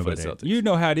see I that don't one know for about the that. Celtics. You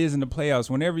know how it is in the playoffs.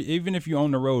 Whenever, even if you're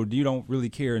on the road, you don't really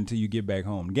care until you get back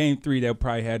home. Game 3, they'll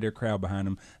probably have their crowd behind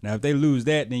them. Now, if they lose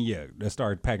that, then yeah, they'll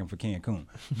start packing for Cancun.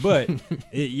 But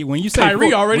when you say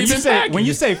Kyrie already been packing. when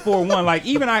you say 4-1, like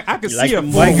even I could like see a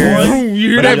them white girls. 4-1. you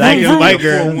hear But that? I like Vroom, them vroom. white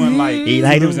girls. 4-1, like He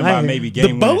like them losing by white maybe girls.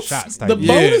 game The winning boat, shots type. the deal.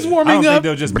 boat is I warming don't think up.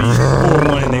 they'll just be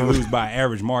 4-1 and they lose by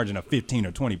average margin of 15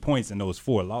 or 20 points in those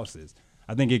 4 losses.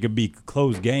 I think it could be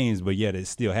close games, but yet it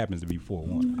still happens to be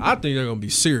 4-1. I think they're gonna be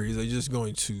serious. They're just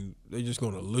going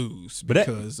to lose But that-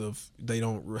 because of they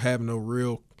don't have no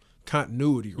real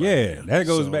continuity. Right Yeah, now. that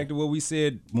goes So, back to what we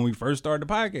said when we first started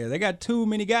the podcast. They got too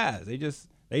many guys. They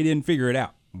didn't figure it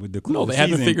out with the No, they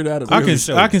haven't figured it out.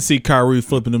 I can see Kyrie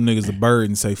flipping them niggas a bird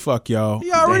and say fuck y'all.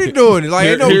 He already doing it. Like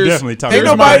ain't no, Here's- definitely talking ain't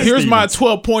about nobody- Here's my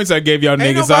 12 points I gave y'all Ain't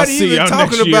niggas. I'll nobody see even y'all next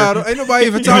talking year. about him. Ain't nobody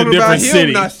even In a talking about different him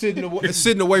city. not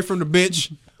sitting away from the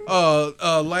bench.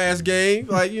 Last game,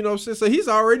 like you know, so he's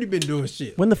already been doing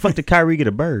shit. When the fuck did Kyrie get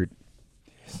a bird?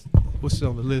 What's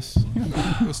on the list?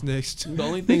 What's next? The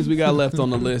only things we got left on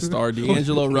the list are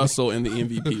D'Angelo Russell and the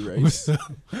MVP race.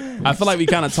 I feel like we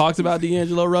kind of talked about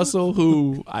D'Angelo Russell,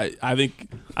 who I think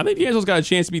D'Angelo's got a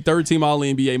chance to be 3rd team All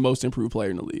NBA Most Improved Player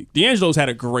in the league. D'Angelo's had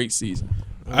a great season.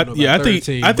 I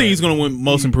think he's gonna win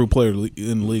Most Improved Player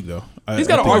in the league though. He's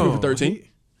got an argument for 13.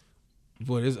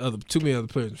 Boy, there's too many other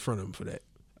players in front of him for that.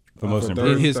 for most for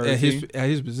improved. At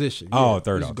his position. Oh, yeah,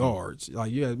 third his off. guards.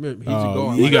 Like remember, he's a Oh,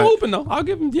 guard. he Like, He's got- hooping though. I'll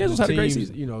give him. D'Angelo's had a great teams,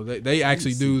 season. you know, they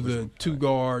actually do the 2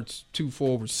 guards, 2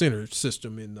 forward center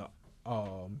system in the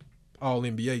all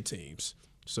NBA teams.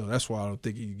 So that's why I don't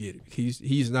think he can get it.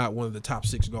 He's not one of the top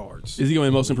 6 guards. Is he going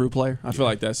to be Most Improved Player? I feel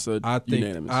like that's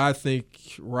unanimous. I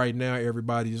think right now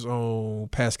everybody's on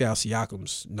Pascal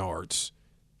Siakam's nards.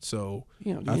 So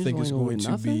Yeah, I think it's D'Angelo ain't going to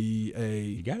gonna win be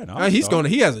a. He got an he's all-star.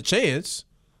 he has a chance,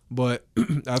 but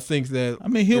I think that I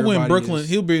mean, he'll win everybody Brooklyn. is-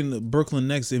 He'll be in the Brooklyn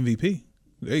next MVP.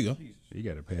 There you go. You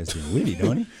got to pass him Whitty,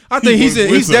 don't he? I think he's with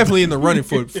him. definitely in the running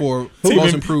for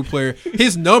most improved player.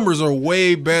 His numbers are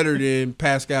way better than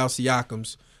Pascal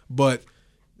Siakam's, but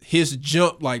his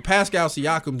jump, like Pascal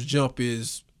Siakam's jump,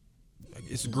 is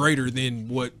greater than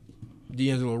what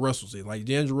D'Angelo Russell's is. Like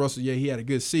D'Angelo Russell, yeah, he had a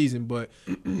good season, but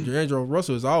D'Angelo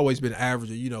Russell has always been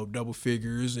averaging, double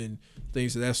figures and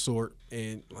things of that sort.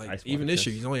 And like Nice even one, this yes.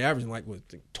 year, he's only averaging like what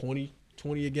 20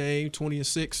 a game, 20 and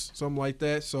 6, something like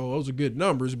that. So those are good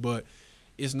numbers, but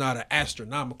it's not an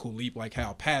astronomical leap like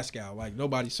how Pascal. Like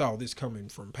nobody saw this coming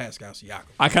from Pascal Siakam.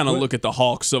 I kind of look at the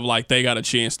Hawks of like they got a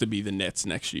chance to be the Nets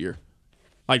next year.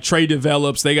 Like Trey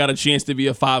develops, they got a chance to be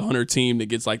a 500 team that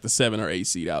gets like the 7 or 8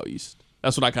 seed out east.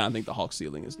 That's what I kind of think the Hawks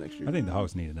ceiling is next year. I think the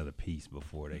Hawks need another piece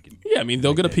before they can. Yeah, I mean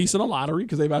they'll get a piece in the lottery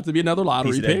because they about to be another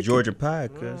lottery Piece of that pick. Georgia pie.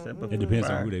 'Cause that It depends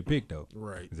on who they pick, though.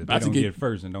 Right. 'Cause if About they to don't get- get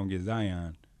first and don't get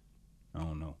Zion, I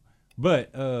don't know.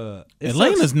 But it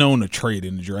Atlanta's sucks. known to trade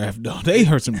in the draft, though. They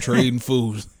heard some trading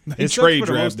fools. They It sucks trade for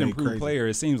the draft most day improved crazy. player.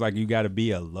 It seems like you got to be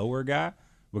a lower guy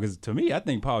because to me, I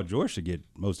think Paul George should get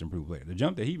most improved player. The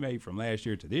jump that he made from last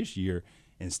year to this year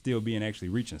and still being actually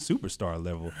reaching superstar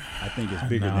level, I think is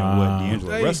bigger than what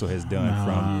D'Angelo Russell has done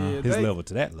from his level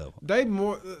to that level. They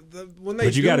more when they.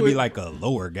 But you got to be like a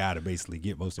lower guy to basically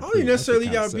get most I improved. don't That's what necessarily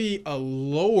kinda got to sucks. be a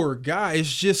lower guy.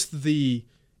 It's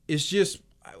just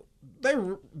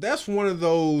that's one of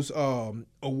those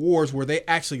awards where they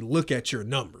actually look at your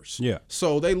numbers. Yeah.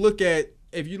 So they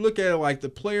if you look at it like the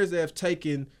players that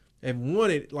have won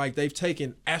it, like they've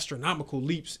taken astronomical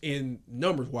leaps in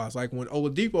numbers wise. Like when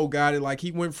Oladipo got it, like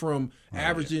he went from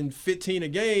averaging 15 a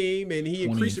game and he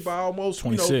increased it by almost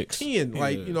 26. 10,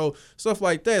 like stuff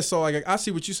like that. So like I see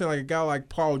what you're saying. Like a guy like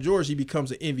Paul George, he becomes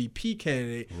an MVP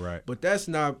candidate. Right. But that's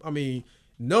not. I mean,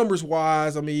 numbers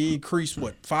wise, I mean he increased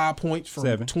 5 points from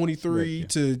 7. 23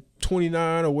 to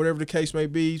 29 or whatever the case may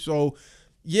be. So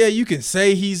yeah, you can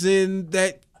say he's in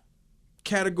that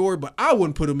category, but I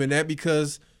wouldn't put him in that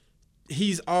because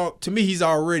to me he's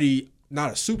already not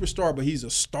a superstar, but he's a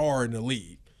star in the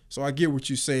league. So I get what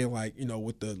you're saying, like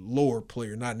with the lower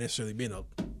player not necessarily being a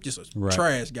just a Right.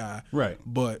 trash guy. Right.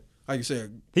 But like you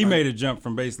said, He made a jump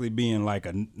from basically being like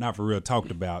a not for real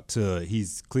talked about to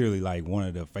he's clearly like one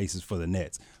of the faces for the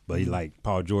Nets. But he like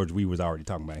Paul George, we was already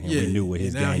talking about him. Yeah, We knew what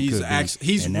his and now game he's could actually-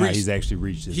 be. he's and now reached- he's actually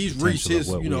reached his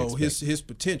his his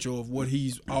potential of what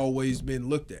he's always been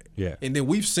looked at. Yeah. And then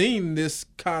we've seen this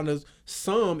kind of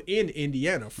some in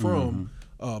Indiana from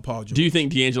Paul George. Do you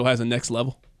think D'Angelo has a next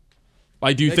level?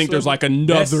 Like, do you Next think there's level? like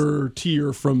another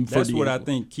tier from? For That's what I D'Angelo?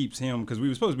 think keeps him, because we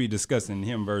were supposed to be discussing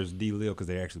him versus D. Lil because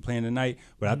they're actually playing tonight.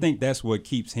 But I think that's what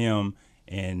keeps him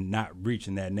and not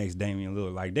reaching that next Damian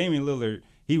Lillard. Like Damian Lillard,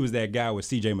 he was that guy with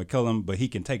C.J. McCollum, but he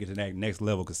can take it to that next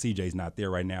level because C.J.'s not there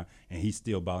right now, and he's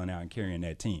still balling out and carrying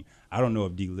that team. I don't know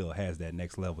if D. Lil has that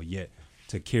next level yet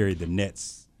to carry the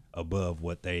Nets above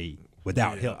what they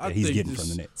without help I that he's think getting this- from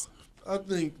the Nets. I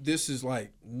think this is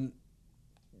like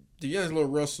D'Angelo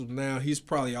Russell now, he's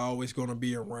probably always going to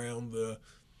be around the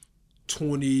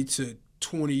 20 to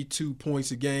 22 points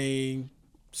a game,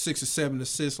 6 or 7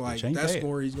 assists. Like, Which ain't that's bad.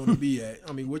 where he's going to be at.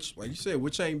 I mean, which, like you said,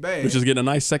 which ain't bad. Which is getting a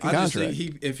nice second I just contract.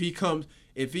 think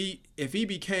if he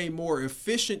became more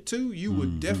efficient too, you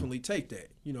would definitely take that.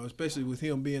 You know, especially with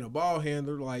him being a ball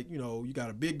handler. Like, you know, you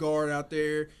got a big guard out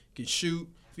there, can shoot.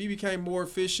 If he became more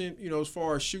efficient, you know, as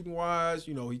far as shooting wise,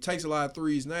 you know, he takes a lot of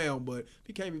threes now, but if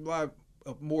he became a lot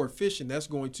more efficient, that's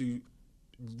going to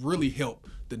really help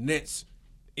the Nets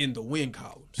in the win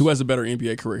columns. Who has a better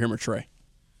NBA career, him or Trey?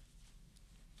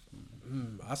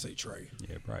 I say Trey.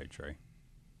 Yeah, probably Trey.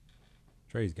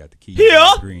 Trey's got the key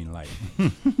Yeah. to the green light.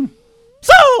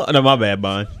 So, no, my bad,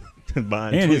 Bond.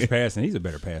 Bond. And his passing, he's a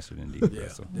better passer than D.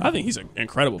 Russell. I think he's an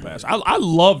incredible passer. I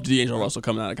love D'Angelo Russell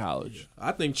coming out of college.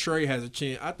 I think Trey has a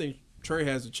chance. I think Trey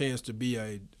has a chance to be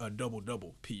a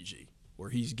double-double PG, where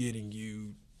he's getting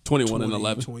you 21 and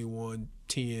 11. 21,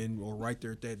 10, or right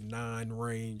there at that 9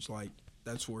 range. Like,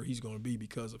 that's where he's going to be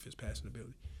because of his passing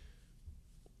ability.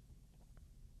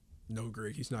 No,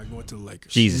 Greg, he's not going to the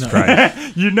Lakers. Jesus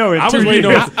Christ. You know, I was waiting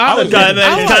on.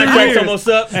 Contract's almost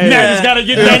up. Now he's got to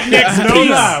get that next no piece.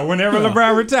 lie. Whenever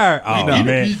LeBron retired, oh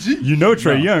man, you know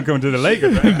Trey Young coming to the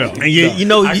Lakers. Right? No. And you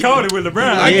know, I called it with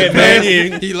LeBron. yeah,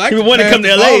 man. He liked He to want to pass come to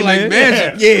the LA, ball like man.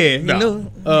 magic. Yeah, you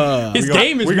know. His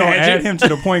game is We're gonna magic. add him to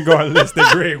the point guard list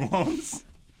that Greg wants.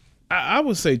 I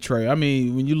would say Trey. I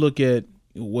mean, when you look at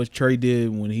what Trey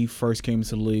did when he first came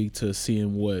into the league to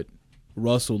seeing what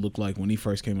Russell looked like when he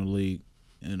first came in the league,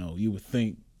 you know, you would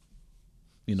think,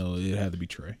 you know, it had to be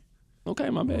Trey. Okay,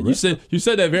 my bad. You said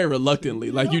that very reluctantly,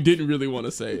 like you didn't really want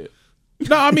to say it.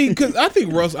 No, I mean, because I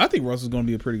think Russell's going to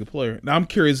be a pretty good player. Now, I'm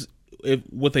curious if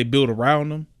what they build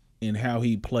around him and how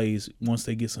he plays once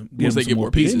they get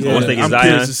more pieces. Once they get I'm Zion?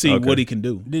 curious to see Okay. what he can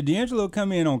do. Did D'Angelo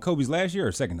come in on Kobe's last year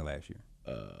or second to last year?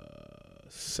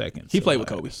 Second, He played with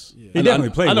Kobe. He definitely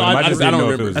played I know. with him. I just don't didn't know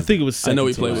if remember. it was- I think it was. I know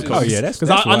he second played to with last. Kobe. Oh, yeah, that's because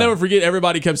I'll wild. never forget.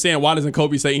 Everybody kept saying, "Why doesn't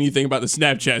Kobe say anything about the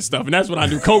Snapchat stuff?" And that's when I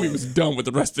knew Kobe was done with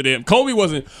the rest of them. Kobe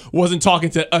wasn't talking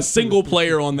to a single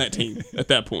player on that team at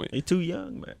that point. He too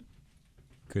young, man.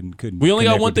 Couldn't. We only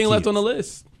got connect one with the thing left kids. on the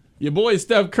list. Your boy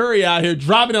Steph Curry out here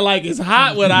dropping it like it's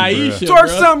hot with Aisha. Twerk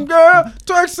bruh. something, girl.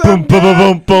 Twerk something.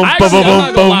 Actually, I'm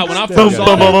not gonna lie. When I first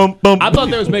saw that, I thought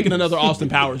they was making another Austin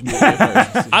Powers movie.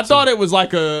 At first. I thought it was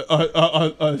like a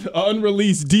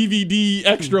unreleased DVD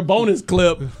extra bonus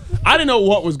clip. I didn't know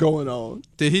what was going on.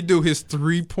 Did he do his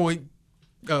 3-point?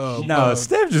 No,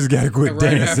 Steph just got to quit right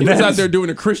dancing. He was out there doing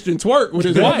a Christian twerk with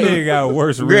his That wife. nigga got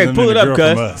worse Greg, rhythm pull than it the up,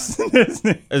 girl cuz.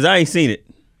 from us. As I ain't seen it.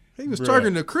 He was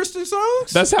twerking the Christian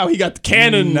songs. That's how he got the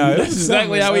cannon. No, it That's was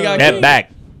exactly how he got That cannon.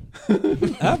 back.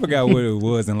 I forgot what it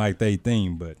was and like they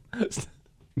theme, but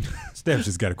Steph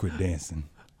just got to quit dancing.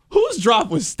 Whose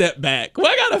drop was step back? Well,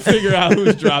 I gotta figure out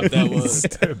whose drop that was.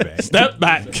 Step back. Step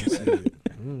back.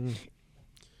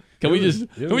 Can we just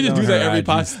do on that her every IG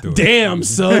podcast? story. Damn,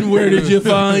 son, where did you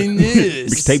find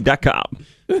this? Mixtape.com.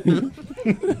 You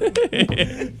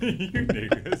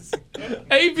niggas.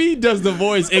 AB does the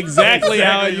voice exactly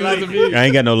how it used to be. I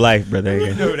ain't got no life, brother. I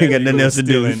ain't got nothing else to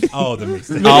do. Stealing all the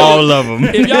mixtapes. All of them.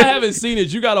 If y'all haven't seen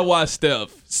it, you gotta watch Steph.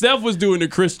 Steph was doing the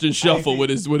Christian shuffle with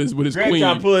his Greg trying to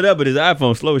queen pull it up, but his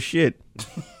iPhone slow as shit.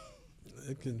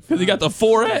 because he got the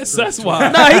 4S. That's why.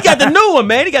 Nah, he got the new one,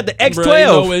 man. He got the X12.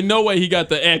 Bro, ain't no way he got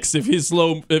the X if his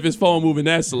phone moving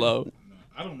that slow.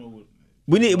 I don't know what.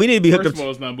 We need to be hooked First up. of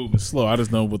all, it's not moving slow. I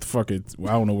just know what the fuck it.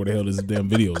 I don't know where the hell this damn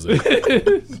videos at.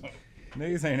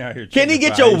 Niggas ain't out here. Can he checking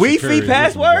get for your Aisha Wi-Fi Curry.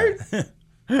 password?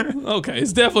 Okay,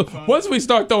 it's definitely once we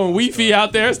start throwing Wi-Fi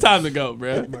out there, it's time to go,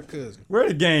 bro. My cousin. Where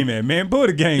the game at, man? Pull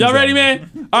the game. Y'all ready,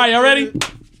 man? All right, y'all ready?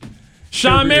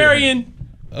 Sean Marion.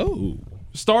 Oh,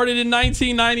 Started in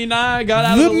 1999, got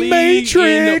out of The the league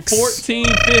Matrix. in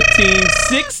 14-15,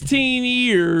 16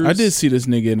 years. I did see this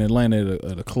nigga in Atlanta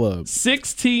at a club.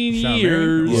 16 Sean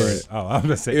years. Marion? Oh, I was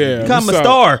gonna say. Yeah. Become a Sorry.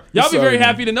 star. Y'all be Sorry, very man.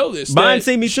 happy to know this. Buying That,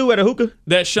 see me too at a hookah.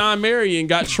 that Sean Marion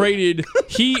got traded.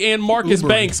 He and Marcus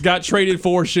Banks got traded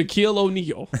for Shaquille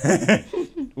O'Neal.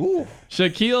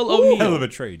 Shaquille Hell O'Neal. of a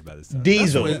trade by this time.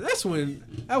 Diesel. That's when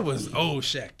that was old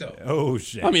Shaq though. Oh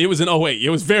shit. I mean, it was in 08. It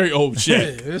was very old Yeah,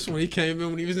 Shaq. that's when he came in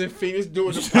when he was in Phoenix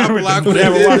doing the pop lock with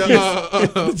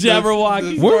The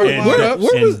Jabberwocky.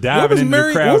 Where was diving into the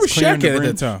Mary? Where crowds, was clearing Shaq the at rim.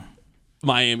 that time?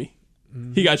 Miami.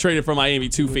 He got traded from Miami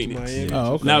to Phoenix.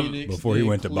 Oh, okay. Now, Before he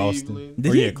went to Boston.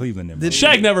 Did Or he- yeah, Cleveland. then.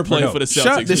 Shaq never played no. for the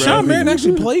Celtics. Did bro. Sean Marion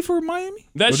actually play for Miami?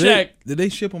 That Or Shaq. Did they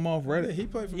ship him off right? He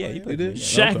played for Yeah, he Miami. played.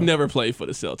 Shaq Okay. never played for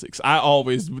the Celtics. I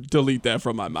always delete that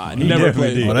from my mind. He He never definitely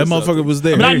played. did. For Oh, that the motherfucker Celtics. was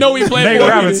there. I mean, I know he played Nate for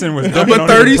Robinson was Number dunking on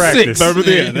him in 36. practice.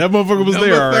 Yeah, that motherfucker was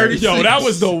there. All right. 36. Yo, that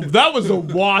was the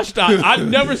washed out. I've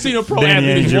never seen a pro Danny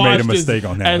athlete as Ainge made a washed mistake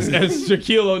on that as one.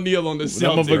 Shaquille O'Neal on the That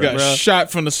Celtics. motherfucker got bruh. shot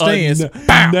from the stands.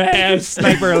 Nasty.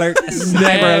 Sniper alert.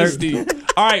 Sniper alert. Nasty.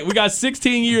 All right, we got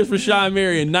 16 years for Sean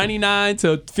Marion, 99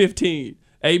 to 15.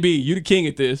 AB, you the king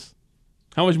at this.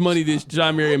 How much money did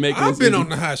Sean Marion make? in I've this been season? on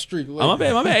the hot streak. Oh, my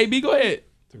bad. AB, go ahead.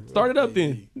 Start it up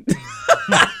then.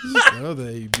 Another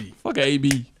AB. Fuck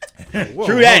AB. Whoa,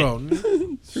 True that. hold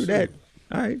on. True that.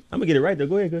 All right. I'm gonna get it right though.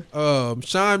 Go ahead, go.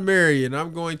 Sean Marion.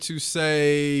 I'm going to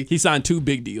say He signed 2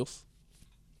 big deals.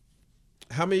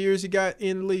 how many years he got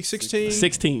in the league? 16.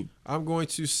 16. I'm going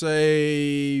to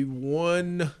say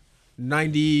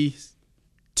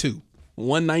 192.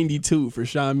 192 for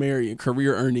Sean Marion,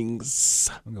 career earnings.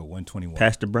 I'm gonna go 121.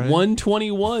 Pastor Brian.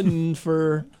 121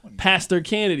 for Pastor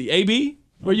Kennedy. AB,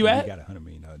 where you He at? got a $100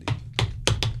 million deal.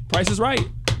 Price is right.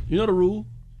 You know the rule.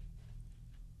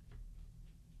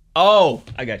 Oh,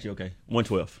 I got you. Okay,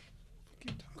 112.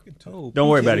 Oh, Don't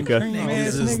worry about it, cuz. cream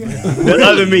ass nigga. The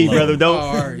other me, brother. Oh, Don't.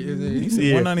 all right.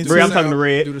 Yeah. 192. Ray, I'm talking to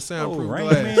Red. Do the soundproof Rain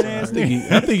glass. Man ass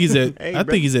nigga. I think he's at. Hey, I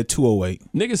bro. think he's at 208.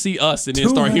 Niggas see us and then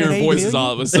start hearing 280 voices million?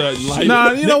 all of a sudden. Like, Nah,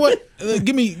 you know what?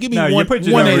 Give me No, you one. put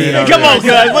your number in 188. already. Come on,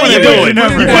 cuz. What are you doing?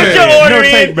 number Put in. your order No in.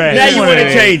 take back. Now you want to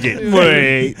Wait. change it.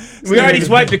 Wait. We already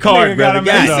swiped the card, Nigga got brother. him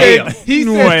God as a- damn. He said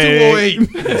 208.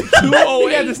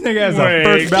 208. Yeah, this nigga has a Wait.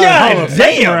 first ballot God Hall of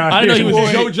damn. Famer out I didn't know he here.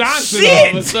 was Joe Johnson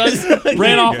Shit. all of a sudden.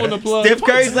 Ran off on the plug. Steph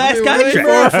Curry's last Shit. contract. Shit.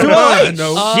 208.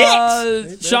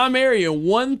 No. Sean Marion,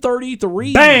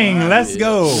 133. Bang, let's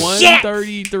go.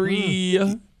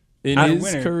 133 in Out of his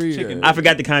winner, career. chicken. I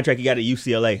forgot the contract he got at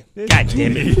UCLA. God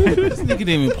damn it. This nigga didn't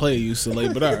even play at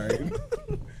UCLA, but all right.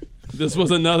 This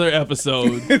was another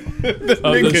episode of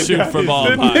the Shoot for Ball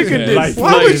nigga podcast. did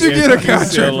Why would you get a UCLA.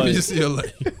 contract from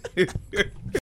UCLA?